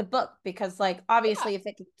that it's a good book because like yeah. obviously if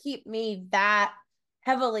it can keep me that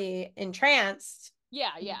heavily entranced,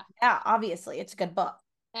 Yeah, yeah. yeah, obviously it's a good book.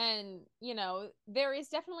 And there is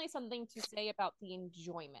definitely something to say about the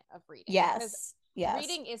enjoyment of reading because Yes. Yes.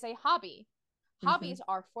 reading is a hobby. Mm-hmm. Hobbies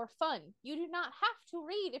are for fun. You do not have to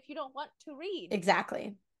read if you don't want to read.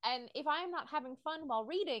 Exactly. And if I am not having fun while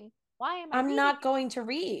reading, why am I I'm reading? not going to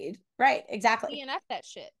read. Right. Exactly. DNF that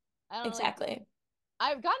shit. I don't like. Exactly.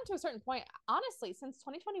 I've gotten to a certain point, honestly, since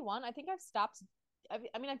 2021. I think I've stopped.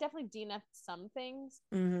 I mean, I've definitely DNF'd some things,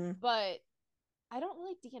 Mm-hmm. but I don't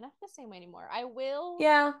really DNF the same way anymore. I will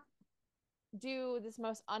Yeah. do this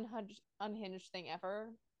most unhinged thing ever.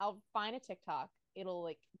 I'll find a TikTok. It'll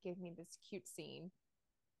like give me this cute scene.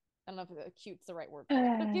 I don't know if cute's the right word for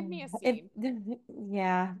it. It'll give me a It, scene.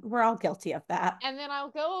 yeah, we're all guilty of that. And then I'll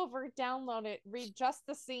go over, download it, read just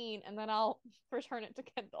the scene, and then I'll return it to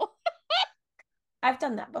Kindle. I've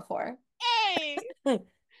done that before. Hey! I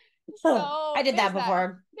So did there's that that.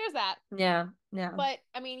 before. There's that. Yeah. Yeah. But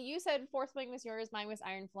I mean, you said Fourth Wing was yours, mine was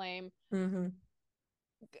Iron Flame. Mm-hmm.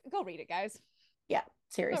 Go read it, guys. Yeah.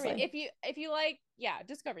 Go read it. Seriously. If you like, yeah,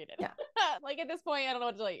 just go read it. Yeah. Like at this point, I don't know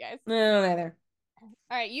what to tell you guys. No, neither.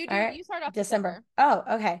 All right, you All do right. you start off December. December.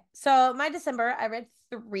 Oh, okay. So my December, I read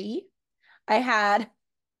 3. I had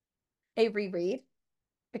a reread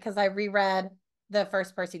because I reread the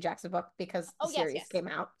first Percy Jackson book because the Oh yes, series yes. came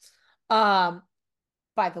out. Um,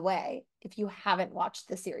 by the way, if you haven't watched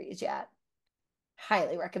the series yet,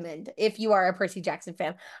 highly recommend if you are a Percy Jackson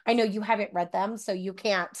fan. I know you haven't read them, so you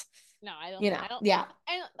can't, No, I don't I don't yeah,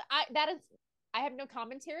 and I that is I have no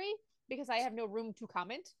commentary because I have no room to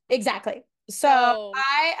comment. exactly. So So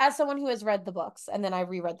I, as someone who has read the books and then I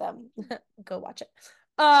reread them, go watch it.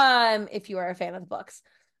 If you are a fan of the books.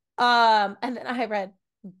 And then I read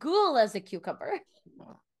Ghoul as a Cucumber,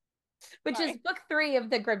 which is sorry. book 3 of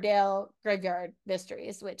the Grimdale Graveyard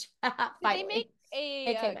Mysteries, which Did they make finally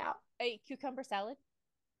it came out. a cucumber salad?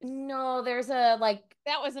 No, there's a like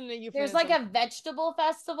That wasn't a there's like euphemism. a vegetable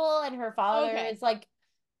festival and her father Okay. is like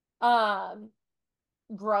um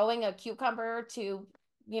growing a cucumber to,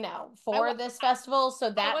 I for wa- this festival, so I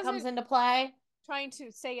that comes wasn't into play. trying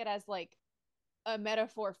to say it as like a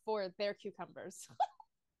metaphor for their cucumbers.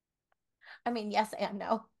 I mean, yes and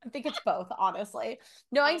no. I think it's both, honestly.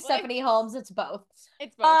 Knowing Probably. Stephanie Holmes, it's both.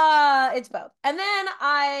 It's both. It's both. And then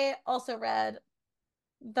I also read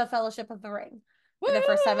The Fellowship of the Ring for the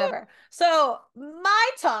first time Woo! ever. So my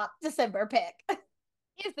top December pick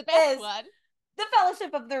Is the best is one. The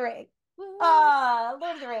Fellowship of the Ring. Woo!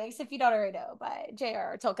 Lord of the Rings, if you don't already know, by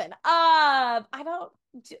J.R.R. Tolkien.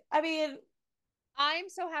 I mean, I'm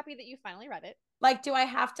so happy that you finally read it. like, do I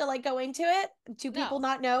have to like go into it? Do people No.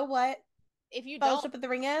 not know what If you don't, Fellowship of the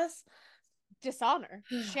Ring is? dishonor,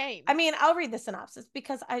 shame. I mean, I'll read the synopsis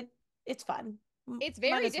because it's fun. It's Might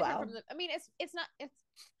very as different from well. the I mean it's not it's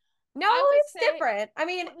No, I would it's say different. I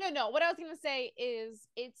mean, no, what I was gonna say is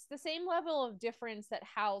it's the same level of difference that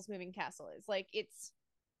Howl's Moving Castle is. Like it's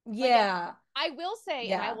like yeah, I will say,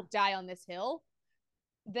 and I yeah. will die on this hill,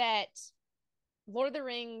 that Lord of the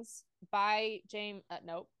Rings by James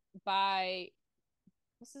nope, by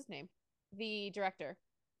what's his name? The director.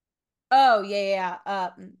 Oh, yeah, yeah.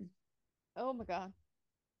 Oh my god.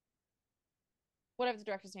 Whatever the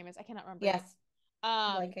director's name is, I cannot remember it. Yes,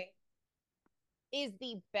 Um blanking. is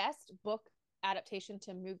the best book adaptation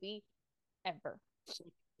to movie ever.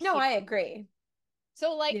 No, I Period. agree.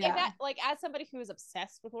 So like if Yeah. that like as somebody who is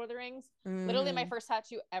obsessed with Lord of the Rings, literally my Mm-hmm. first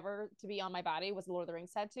tattoo ever to be on my body was the Lord of the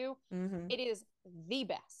Rings tattoo. Mm-hmm. It is the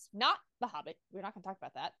best. Not The Hobbit. We're not gonna talk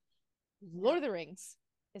about that. No. Lord of the Rings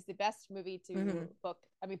is the best movie to Mm-hmm. book.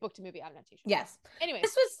 I mean book to movie adaptation. Yes. Anyways,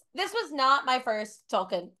 This was not my first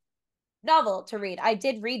Tolkien novel to read. I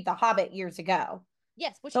did read The Hobbit years ago.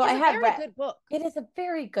 Yes, which So is I a had very read. good book. It is a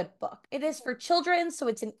very good book. It is for children, so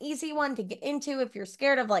it's an easy one to get into if you're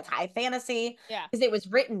scared of like high fantasy, Yeah. because it was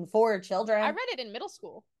written for I children. read it in middle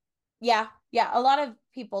school. Yeah, yeah, a lot of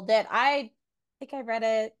people did. I think I read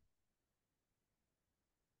it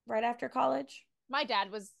right after college. My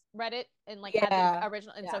dad was read it and like had the Yeah,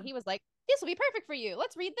 original, and so yeah. he was like, "This will be perfect for you.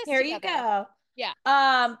 Let's read this Here you together." go. Yeah.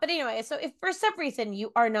 But anyway, so if for some reason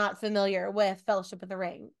you are not familiar with Fellowship of the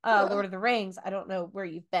Ring, Lord of the Rings, I don't know where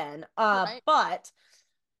you've been. Right. But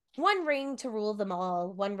one ring to rule them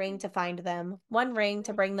all, one ring to find them, one ring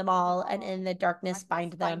to bring them Rule them all, and all. in the darkness Darkness,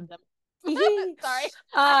 bind find them. them.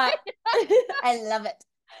 uh, Sorry. I love it.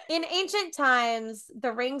 In ancient times,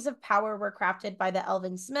 the rings of power were crafted by the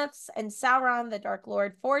elven smiths, and Sauron, the Dark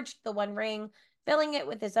Lord, forged the One Ring, filling it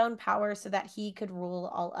with his own power so that he could rule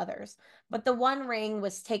all others. But the One Ring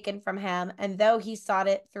was taken from him, and though he sought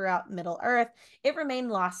it throughout Middle Earth, it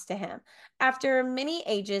remained lost to him. After many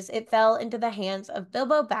ages, it fell into the hands of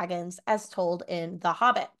Bilbo Baggins, as told in The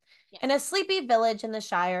Hobbit. Yes. In a sleepy village in the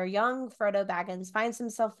Shire, young Frodo Baggins finds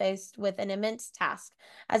himself faced with an immense task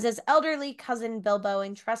as his elderly cousin Bilbo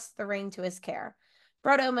entrusts the ring to his care.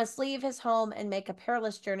 Frodo must leave his home and make a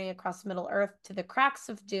perilous journey across Middle Earth to the Cracks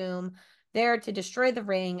of Doom, there to destroy the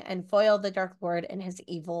ring and foil the Dark Lord in his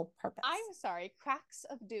evil purpose. I'm sorry. Cracks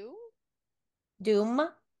of Doom? Doom?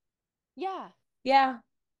 Yeah. Yeah,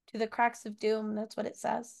 to the Cracks of Doom. That's what it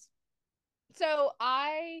says. So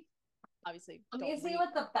I obviously Let me don't see read.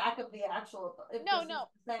 what the back of the actual, if No, this is no.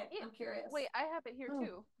 the same. It, I'm curious. wait, I have it here Oh.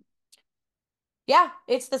 too. Yeah,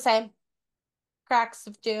 it's the same. Cracks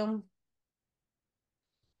of Doom.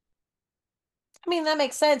 I mean, that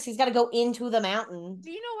makes sense. He's got to go into the mountain. Do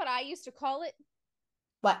you know what I used to call it?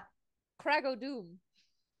 What? Crag o' Doom.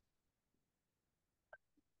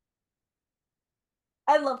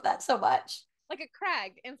 I love that so much. Like a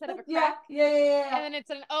crag instead of a Yeah, crack. yeah, yeah, And yeah. then it's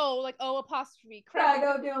an O, like O apostrophe. Crag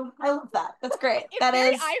o' Crago Doom. Doom. I love that. That's great. It's That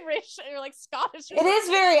very is. Irish or like Scottish or It is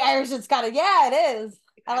something. very Irish and Scottish. Yeah, it is.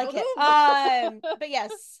 I Crag o' like it. Doom. But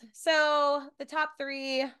yes. So the top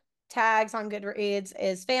three tags on Goodreads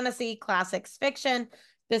is fantasy, classics, fiction.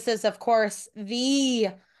 This is, of course, the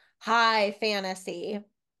high fantasy.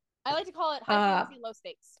 I like to call it high Uh, fantasy, low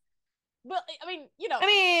stakes. But I mean, you know, I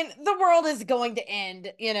mean, the world is going to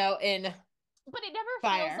end, in but it never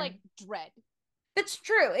feels like fire. dread. That's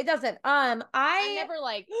true. It doesn't. I'm I never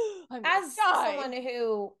like, I'm gonna as die. someone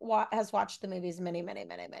who has watched the movies many, many,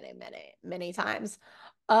 many, many, many, many times,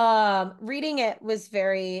 reading it was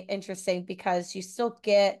very interesting because you still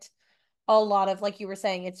get a lot of, like you were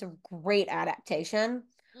saying, it's a great adaptation.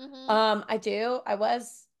 Mm-hmm. I do. I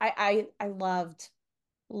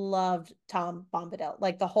loved Tom Bombadil,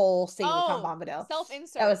 like the whole scene with Tom Oh, Bombadil. That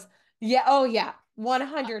self-insert. was, yeah, oh yeah, A lot of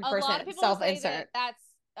 100% people say that self-insert.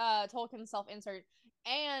 that's Tolkien's self-insert.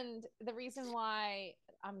 And the reason why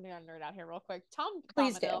I'm gonna nerd out here real quick, Tom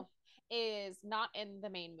Please do. Bombadil is not in the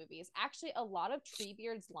main movies. Actually, a lot of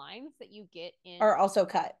Treebeard's lines that you get Are in, also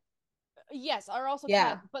cut. yes, are also cut,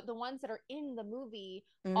 Yeah. but the ones that are in the movie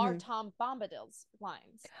are Hmm. Tom Bombadil's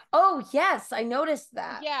lines. Oh, yes, I noticed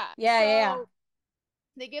that. Yeah, Yeah, yeah, so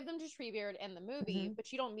they give them to Treebeard in the yeah. movie,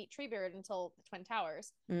 but you don't meet Treebeard until the Twin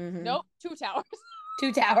Towers. Hmm. Nope, Two Towers.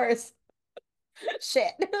 Two towers.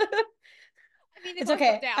 Shit. I mean, they It's both go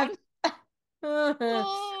okay. down. All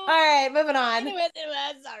Oh, right, moving on.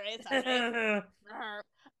 anyways, sorry.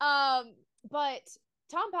 Um, but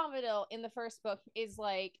Tom Bombadil in the first book is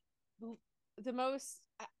like the most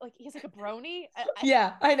like he's like a brony.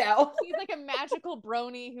 Yeah, I know. He's like a magical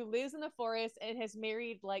brony who lives in the forest and has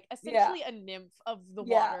married like Yeah, essentially a nymph of the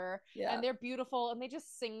yeah, water, yeah. and they're beautiful and they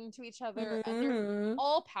just sing to each other and they're Hmm.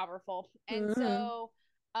 all powerful. And Hmm. so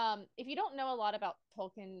if you don't know a lot about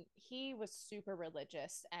Tolkien, he was super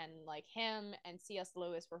religious, and like him and C.S.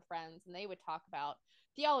 Lewis were friends, and they would talk about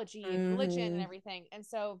theology and religion and Hmm. everything. And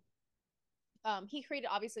so he created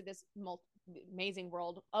obviously this amazing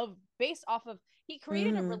world of based off of he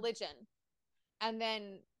created a Hmm. religion and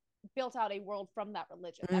then built out a world from that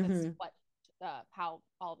religion. That is Hmm. what how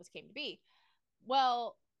all of this came to be.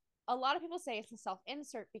 Well, a lot of people say it's a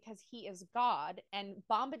self-insert because he is God, and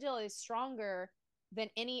Bombadil is stronger than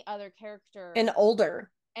any other character And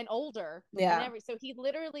older. and older and Yeah. every. So he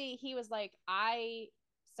literally he was like, I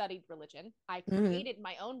studied religion, I Hmm. created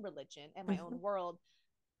my own religion and my Hmm. own world.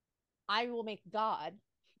 I will make God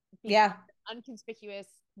be Yeah. an unconspicuous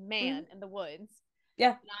Hmm. man in the woods,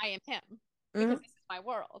 Yeah. and I am him because Hmm. this is my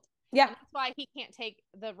world. Yeah. And that's why he can't take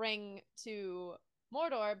the ring to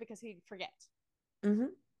Mordor because he'd forget. Hmm.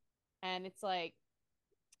 And it's like,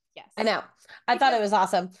 yes. I know. I thought Because it was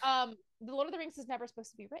awesome. The Lord of the Rings is never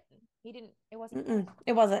supposed to be written. He didn't. It wasn't Mm-mm, planned.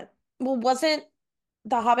 it wasn't. Well, wasn't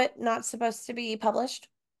The Hobbit not supposed to be published?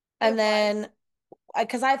 It And was. then,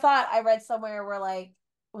 because I thought I read somewhere where like,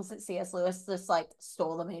 was it C.S. Lewis just like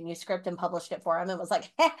stole the manuscript and published it for him and was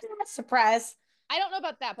like, surprise, I don't know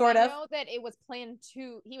about that, but I sort of. know that it was planned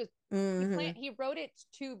to. Mm-hmm. He wrote it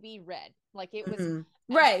to be read. Like it was. Mm-hmm.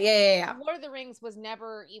 Right. Yeah. Yeah. Yeah. Lord of the Rings was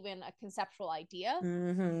never even a conceptual idea.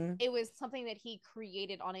 Mm-hmm. It was something that he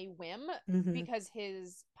created on a whim Mm-hmm. because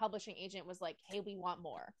his publishing agent was like, "Hey, we want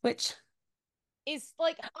more." Which Is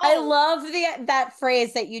like, I oh, love that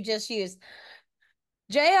phrase that you just used.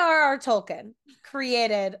 J.R.R. Tolkien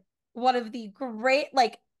created one of the great,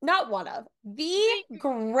 like, not one of the yeah,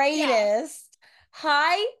 greatest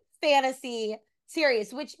high fantasy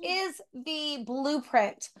series, which is the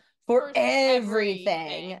blueprint for for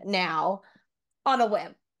everything everything. now on a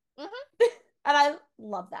whim. Mhm. And I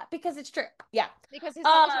love that because it's true. Yeah. Because his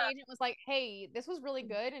Uh, publishing agent was like, "Hey, this was really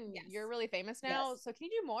good, and yes. you're really famous now. Yes. So can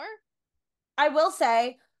you do more?" I will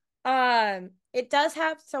say, it does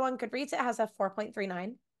have, so on Goodreads, it has a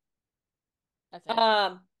 4.39. That's it.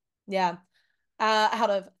 Um, yeah. Out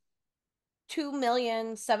of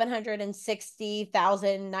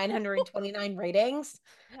 2,760,929 ratings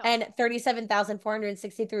No, and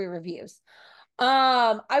 37,463 reviews.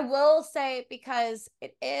 I will say because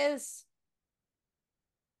it is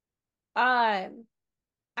I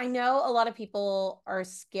know a lot of people are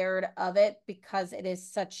scared of it because it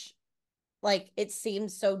is such like it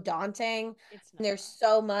seems so daunting it's and there's not.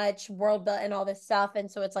 so much world built and all this stuff and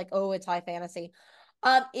so it's like oh it's high fantasy.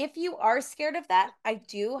 If you are scared of that, I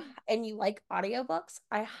do and you like audiobooks,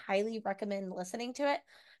 I highly recommend listening to it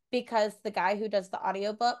because the guy who does the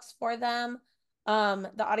audiobooks for them,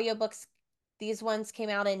 the audiobooks, these ones came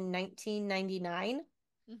out in 1999.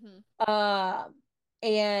 Mm-hmm. um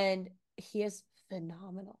and he is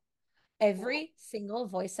phenomenal. Cool. Every single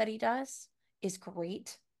voice that he does is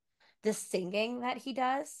great. The singing that he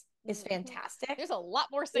does is Mm-hmm. fantastic. There's a lot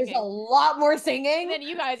more There's a singing lot more singing. than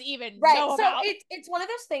you guys even Right. know So about. it's one of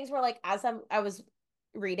those things where like as I was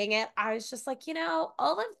reading it, I was just like,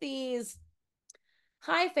 all of these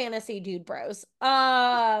high fantasy dude bros,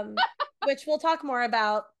 which we'll talk more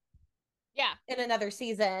about Yeah, in another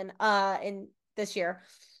season, in this year,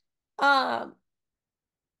 um,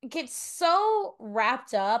 get so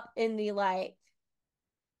wrapped up in the like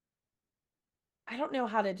I don't know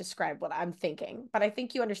how to describe what I'm thinking, but I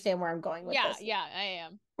think you understand where I'm going with yeah, this. yeah. I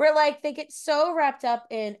am. Where like they get so wrapped up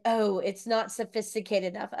in, oh, it's not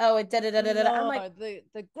sophisticated enough. Oh, it da da da The da da. I'm like, lore, the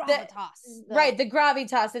the gravitas, the right, the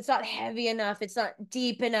gravitas, it's not heavy enough, it's not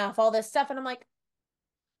deep enough, all this stuff. And I'm like,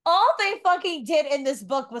 all they fucking did in this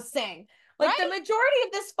book was sing. Like the right. majority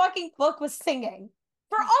of this fucking book was singing.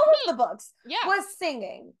 For all of the books Yeah, was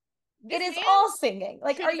singing. It this is man all singing.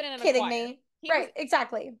 Like, should are have you been in a kidding choir. me? He was Right,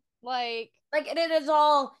 exactly. like, Like it is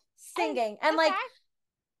all and singing. And the like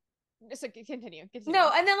fact. So continue, no, continue.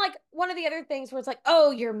 and then like one of the other things where it's like, oh,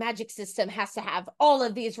 your magic system has to have all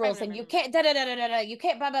of these Right, rules, right, and right, you right. can't da da da da da da. You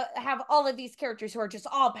can't have all of these characters who are just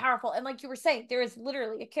all powerful. And like you were saying, there is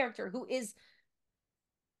literally a character who is,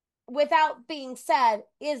 without being said,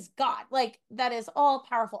 is God. Like that is all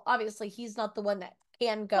powerful. Obviously, he's not the one that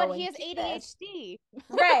can But go he and has do this. ADHD.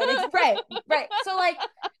 Right. It's right. Right. So like,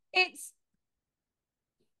 it's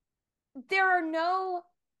there are no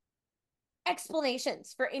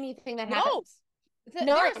explanations for anything that No, happens. there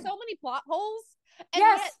are None. so many plot holes, and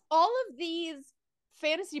yet Yes. all of these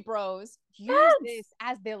fantasy bros use Yes. this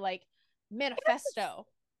as their like Yes. manifesto.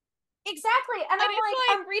 Exactly. And And I'm it's like,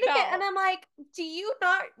 like, I'm reading it and no. I'm like, do you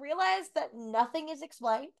not realize that nothing is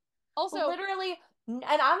explained? Also, Literally, and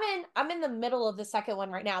I'm in the middle of the second one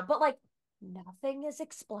right now, but like nothing is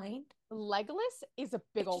explained. Legolas is a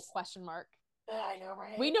big It old just question mark. I know,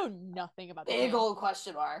 We right? know nothing about this Big man. old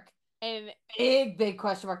question mark. And Big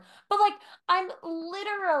question mark. But like I'm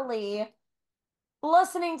literally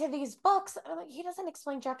listening to these books. And I'm like, he doesn't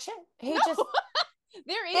explain jack shit. He no, just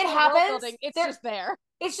there is it no world building. happens. It's just there.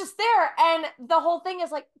 It's just there. And the whole thing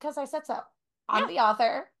is like, because I said so. I'm Yeah, the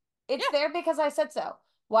author. It's yeah. there because I said so.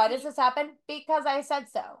 Why does He, this happen? Because I said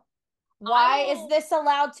so. I Why is will this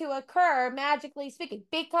allowed to occur, magically speaking?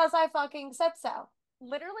 Because I fucking said so.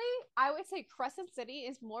 literally, I would say Crescent City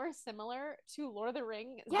is more similar to Lord of the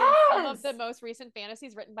Rings than some of the Yes. most recent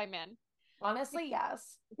fantasies written by men. Honestly,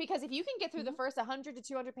 yes. Because if you can get through the Mhm. first 100 to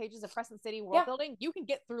 200 pages of Crescent City world Yeah. building, you can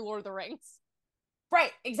get through Lord of the Rings.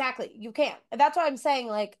 Right. Exactly. You can't. That's why I'm saying,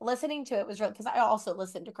 like, listening to it was really because I also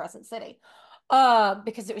listened to Crescent City.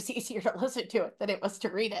 Because it was easier to listen to it than it was to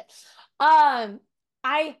read it. Um,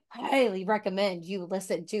 I highly recommend you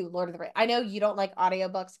listen to Lord of the Rings. I know you don't like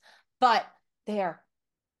audiobooks, but they are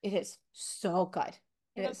It is so good.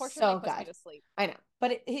 It And is unfortunately so puts me good. to sleep. I know.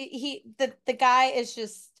 But the guy is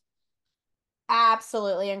just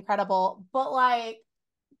absolutely incredible. But like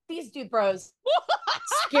these dude bros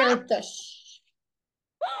scared the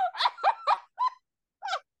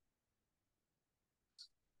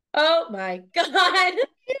Oh my God.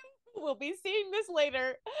 We'll be seeing this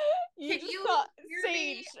later. You Can just you saw hear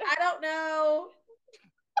me? Sage. I don't know.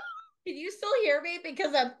 Can you still hear me?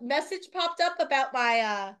 Because a message popped up Yeah,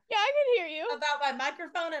 I can hear you. about my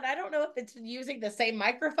microphone, and I don't know if it's using the same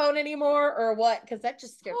microphone anymore or what, because that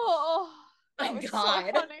just scared the Oh, my that was so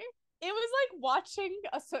God. funny. It was like watching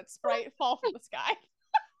a soot sprite fall from the sky.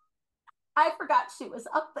 I forgot she was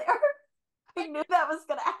up there. I knew that was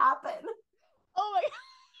gonna happen. Oh my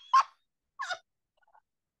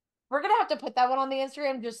We're gonna have to put that one on the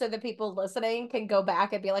Instagram just so the people listening can go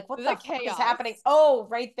back and be like, what god. the The fuck is chaos. happening? Oh,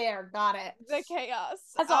 right there. Got it. The chaos.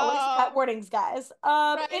 As always, cut warnings, guys.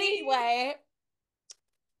 Right? Anyway,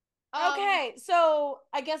 Um, okay, so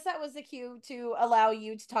I guess that was the cue to allow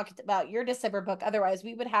you to talk about your December book. Otherwise,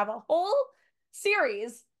 we would have a whole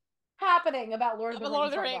series happening about Lord of the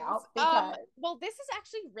Lord of Rings the right Rings. now because Well, this is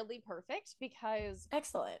actually really perfect because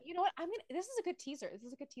excellent. you know what? This is a good teaser. This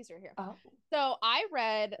is a good teaser here. Oh, So I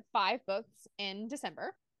read 5 books in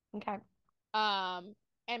December. okay.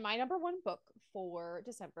 And my number one book for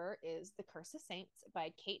December is The Curse of Saints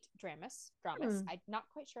by Kate Dramas. Dramas. I'm not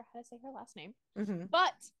quite sure how to say her last name,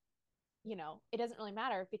 but it doesn't really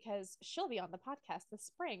matter because she'll be on the podcast this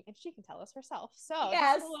spring and she can tell us herself. So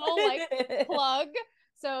Yes. just a little like plug.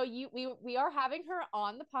 So we are having her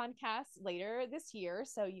on the podcast later this year.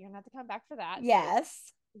 So you're gonna have to come back for that.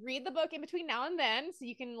 Yes. So read the book in between now and then so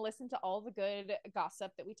you can listen to all the good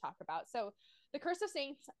gossip that we talk about. So The Curse of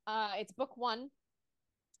Saints, it's book 1.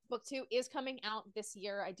 Book 2 is coming out this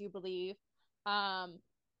year, I do believe.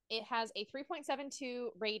 It has a 3.72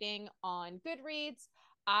 rating on Goodreads.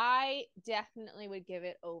 I definitely would give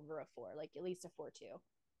it over a 4, like at least a 4.2,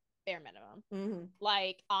 bare minimum.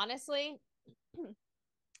 Like honestly,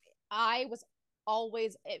 I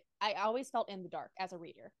always felt in the dark as a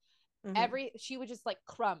reader. She would just like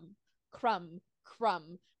crumb, crumb,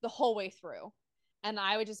 crumb the whole way through, and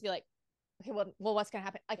I would just be like, okay, well, what's gonna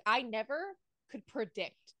happen? Like I never could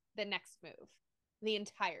predict the next move the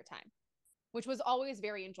entire time, which was always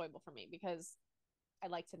very enjoyable for me because I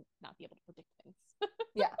like to not be able to predict things.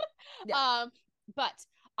 Yeah. Yeah. But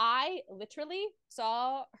I literally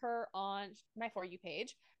saw her on my For You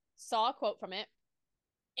page, saw a quote from it,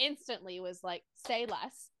 instantly was like, say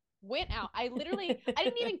less, went out. I didn't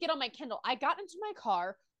even get on my Kindle. I got into my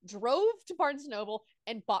car, drove to Barnes and Noble,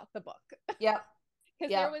 and bought the book. Yep.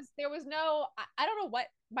 Because yep. there was no, I don't know what,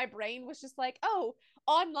 my brain was just like, oh,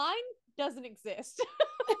 online doesn't exist.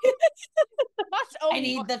 I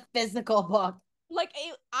need the physical book. Like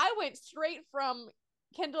I went straight from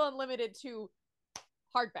Kindle Unlimited to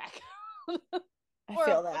hardback. I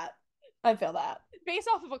feel that. I feel that. Based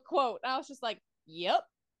off of a quote. And I was just like, yep.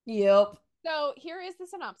 Yep. So here is the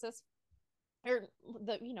synopsis. Or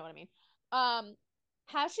you know what I mean.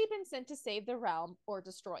 Has she been sent to save the realm or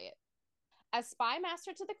destroy it? As spy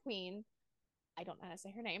master to the queen, I don't know how to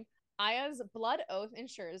say her name, Aya's blood oath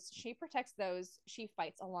ensures she protects those she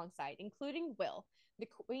fights alongside, including Will, the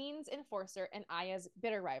queen's enforcer and Aya's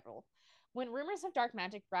bitter rival. When rumors of dark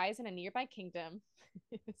magic rise in a nearby kingdom,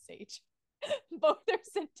 Sage, both are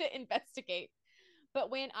sent to investigate. But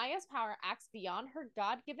when Aya's power acts beyond her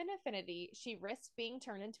God-given affinity, she risks being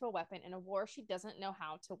turned into a weapon in a war she doesn't know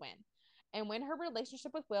how to win. And when her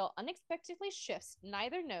relationship with Will unexpectedly shifts,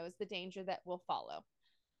 neither knows the danger that will follow.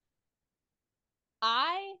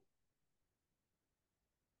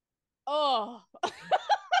 Oh,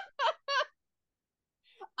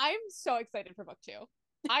 I'm so excited for book 2.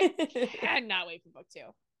 I cannot wait for book 2.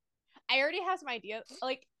 I already have some ideas.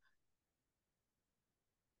 Like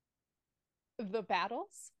the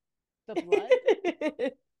battles, the blood.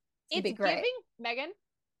 It's giving, Megan,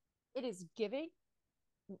 it is giving.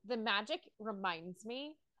 The magic reminds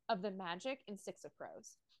me of the magic in Six of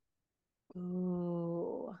Crows.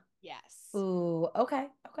 Ooh. Yes. Ooh. Okay.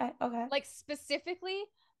 Okay. Okay. Like specifically,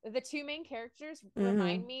 the 2 main characters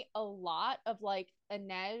remind me a lot of like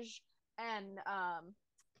Inej and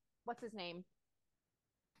what's his name?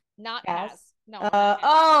 Not Kaz. No, not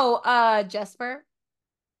Kaz. Jesper.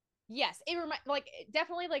 Yes, it like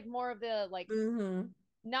definitely like more of the like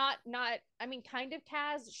not I mean kind of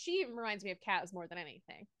Kaz. She reminds me of Kaz more than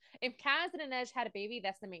anything. If Kaz and Inej had a baby,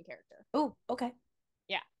 that's the main character. Oh, okay.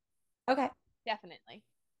 Yeah. Okay. Definitely.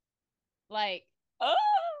 Like, oh,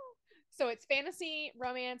 so it's fantasy,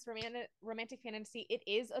 romance, romantic fantasy. It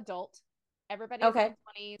is adult. Everybody is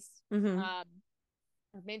in their 20s.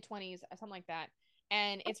 or mid-20s, something like that.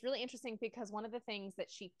 And it's really interesting because one of the things that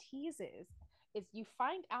she teases is you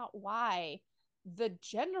find out why the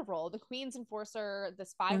general, the Queen's enforcer, the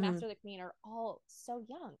spy master, the Queen are all so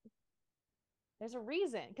young. There's a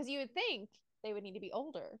reason, because you would think they would need to be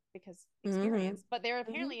older because experience, but there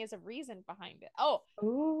apparently is a reason behind it. Oh,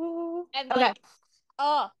 ooh. and Okay. like,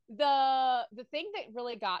 the thing that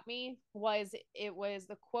really got me was it was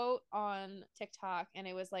the quote on TikTok, and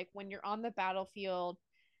it was like, when you're on the battlefield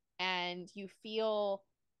and you feel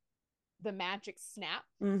the magic snap,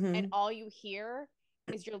 and all you hear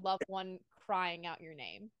is your loved one crying out your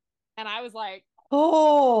name. And I was like,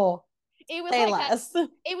 oh, it was say like less. that.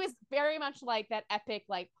 It was very much like that epic,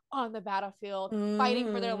 like on the battlefield,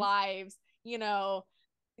 fighting for their lives, you know,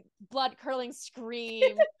 blood curdling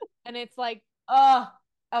scream. And it's like, oh,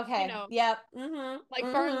 okay. you know, Yep. like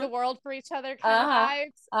burn the world for each other kind of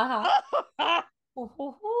Uh-huh. vibes. Uh-huh.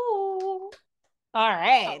 All So,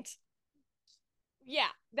 right. yeah,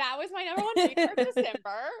 that was my number one read for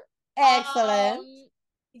December. Excellent.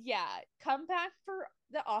 Yeah, come back for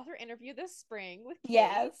the author interview this spring with Kate.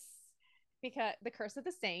 Yes. Because The Curse of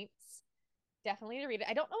the Saints, definitely to read it.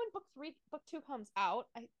 I don't know when book 2 comes out.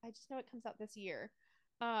 I just know it comes out this year.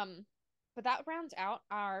 But that rounds out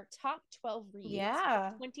our top 12 reads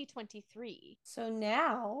for 2023. So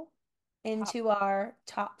now into our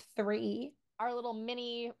top 3. Our little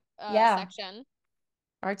mini section.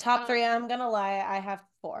 Our top 3, I'm gonna lie, I have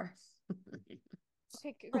 4.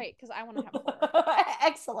 Okay, great, because I want to have 4.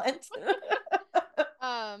 Excellent.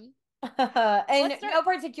 In no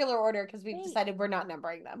particular order, because we've decided we're not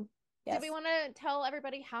numbering them. Yes. Did we want to tell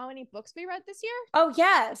everybody how many books we read this year? Oh,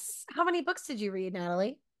 yes. How many books did you read,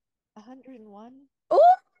 Natalie? 101. Oh,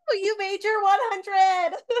 you made your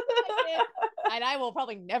 100. And I will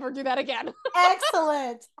probably never do that again.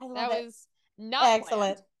 Excellent. I love that it. Was not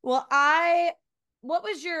excellent. Planned. Well, what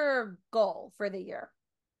was your goal for the year?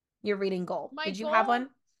 Your reading goal? Did you have one?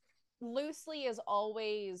 Loosely is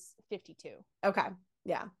always 52. Okay.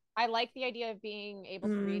 Yeah. I like the idea of being able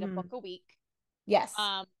to read a book a week. Yes.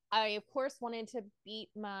 I of course wanted to beat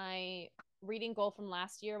my reading goal from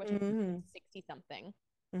last year, which was 60 something.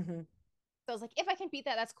 So I was like, if I can beat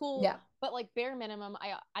that, that's cool. Yeah. But like bare minimum,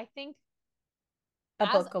 I think a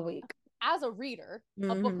book a week. As a reader,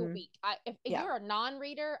 a book a week. If you're a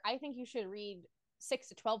non-reader, I think you should read 6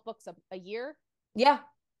 to 12 books a year. Yeah.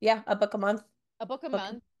 Yeah. A book a month. A book a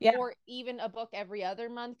month. Yeah. Or even a book every other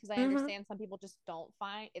month, because I understand some people just don't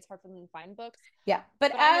it's hard for them to find books. Yeah.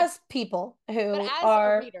 But as people who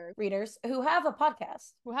are readers who have a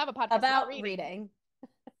podcast about reading.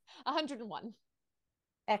 101.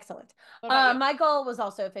 Excellent. My goal was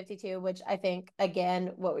also 52, which I think,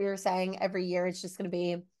 again, what we were saying, every year it's just going to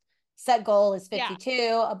be set goal is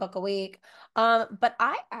 52, a book a week. But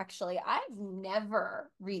I've never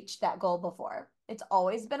reached that goal before. It's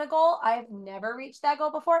always been a goal. I've never reached that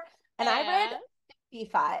goal before. And I read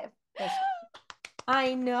 55 this year.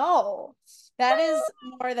 I know. That is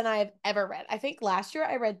more than I've ever read. I think last year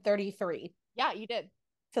I read 33. Yeah, you did.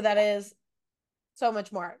 So that is so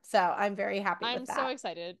much more. So I'm very happy with that. I'm so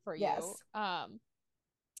excited for you. Yes.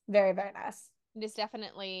 Very, very nice. It is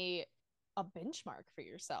definitely a benchmark for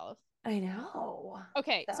yourself. I know.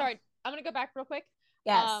 Okay, sorry. I'm going to go back real quick.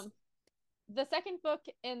 Yes. The second book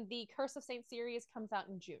in the Curse of Saints series comes out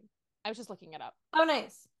in June. I was just looking it up. Oh,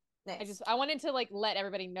 nice. Nice. I wanted to like let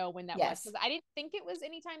everybody know when that was, because I didn't think it was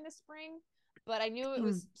anytime this spring, but I knew it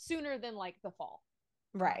was sooner than like the fall.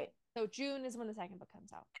 Right. So June is when the second book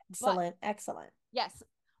comes out. Excellent. Excellent. Yes.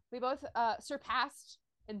 We both surpassed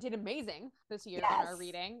and did amazing this year on our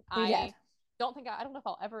reading. I don't know if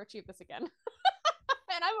I'll ever achieve this again.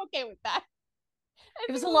 And I'm okay with that.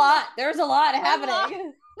 It was a lot. There was a lot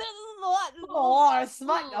happening. There's a lot of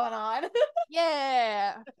smut going on.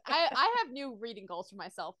 Yeah. I have new reading goals for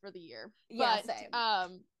myself for the year. Yeah, but, same.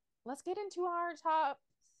 Let's get into our top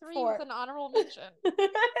 3 with an honorable mention.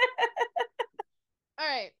 All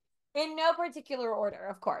right. In no particular order,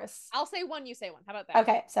 of course. I'll say one, you say one. How about that?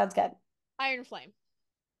 Okay, sounds good. Iron Flame.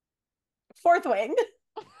 Fourth Wing.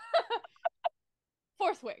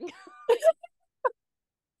 Fourth Wing.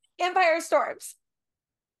 Empire Storms.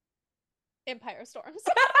 Empire Storms.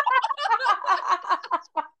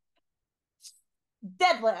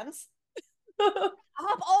 Deadlands.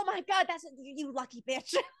 Oh my god, that's you lucky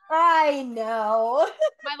bitch. I know.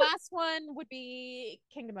 My last one would be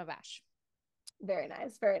Kingdom of Ash. Very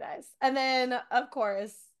nice, very nice. And then, of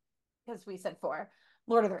course, because we said 4,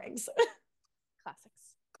 Lord of the Rings.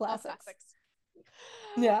 Classics.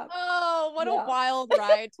 Yeah. Oh, what a wild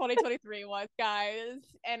ride 2023 was, guys.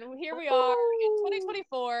 And here we are in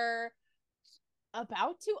 2024,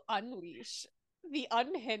 about to unleash the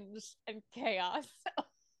unhinged and chaos.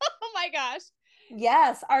 Oh my gosh.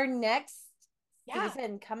 Yes, our next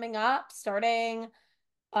season coming up starting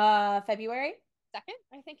February 2nd,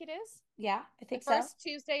 I think it is. Yeah, I think the first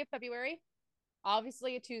Tuesday of February,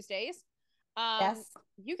 obviously Tuesdays. Yes,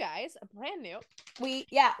 you guys, brand new. We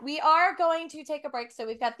are going to take a break. So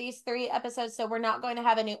we've got these 3 episodes. So we're not going to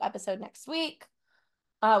have a new episode next week,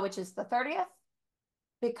 which is the 30th,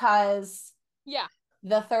 because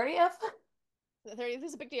the 30th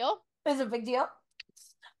is a big deal. Is a big deal.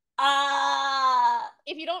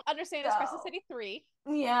 If you don't understand, it's Crescent City 3.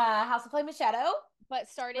 Yeah, House of Flame and Shadow. But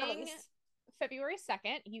starting February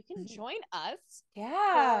 2nd, you can join us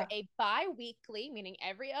for a bi-weekly, meaning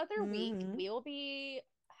every other week, we will be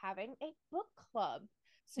having a book club.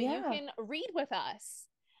 So you can read with us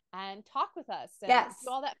and talk with us and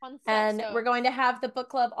do all that fun stuff. And we're going to have the book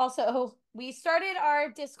club. Also, we started our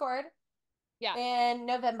Discord in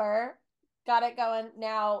November. Got it going.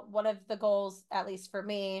 Now, one of the goals, at least for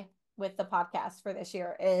me, with the podcast for this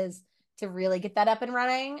year is to really get that up and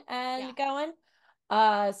running and going.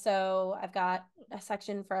 So I've got a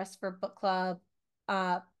section for us for book club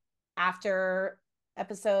after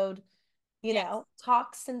episode, you know,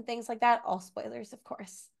 talks and things like that. All spoilers, of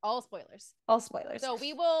course. All spoilers. All spoilers. So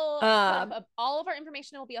we will put up all of our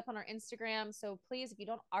information will be up on our Instagram. So please, if you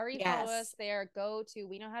don't already follow us there, go to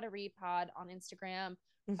We Know How to Read Pod on Instagram.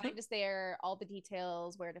 Find us there, all the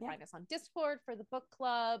details, where to find us on Discord for the book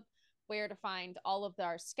club, where to find all of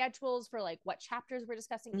our schedules for like what chapters we're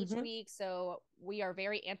discussing each week. So we are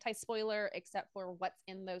very anti-spoiler except for what's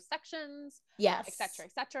in those sections, etc.,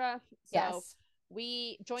 etc. So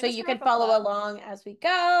we join so you can follow along as we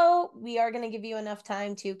go. We are going to give you enough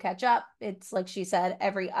time to catch up. It's like she said,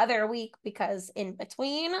 every other week, because in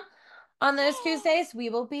between on those Tuesdays we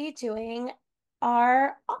will be doing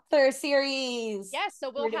our author series. Yes, so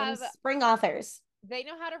we'll have spring authors. They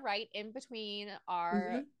Know How to Write in between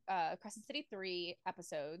our Crescent City 3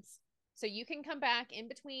 episodes. So you can come back in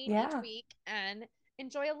between each week and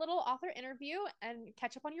enjoy a little author interview and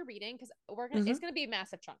catch up on your reading, because we're gonna it's gonna be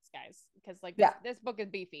massive chunks, guys, because like this book is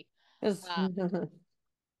beefy. But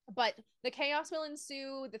the chaos will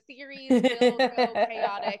ensue, the theories will go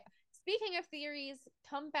chaotic. Speaking of theories,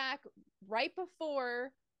 come back right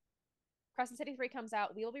before Crescent City 3 comes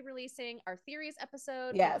out. We will be releasing our theories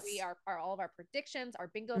episode. We are all of our predictions, our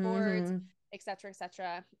bingo boards, etc.,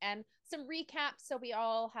 etc., and some recaps, so we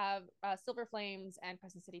all have Silver Flames and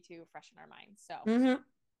Crescent City 2 fresh in our minds. So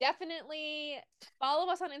definitely follow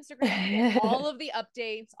us on Instagram to get all of the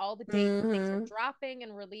updates, all the dates things are dropping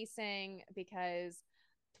and releasing, because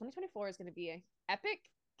 2024 is going to be an epic,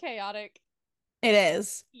 chaotic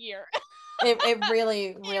year. It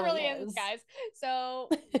really is, guys. So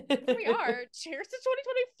here we are. Cheers to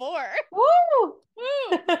 2024. Woo!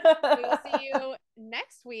 Woo! We will see you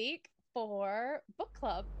next week for book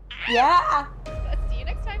club. Yeah. See you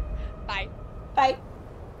next time. Bye. Bye.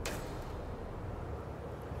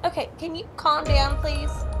 Okay, can you calm down, please?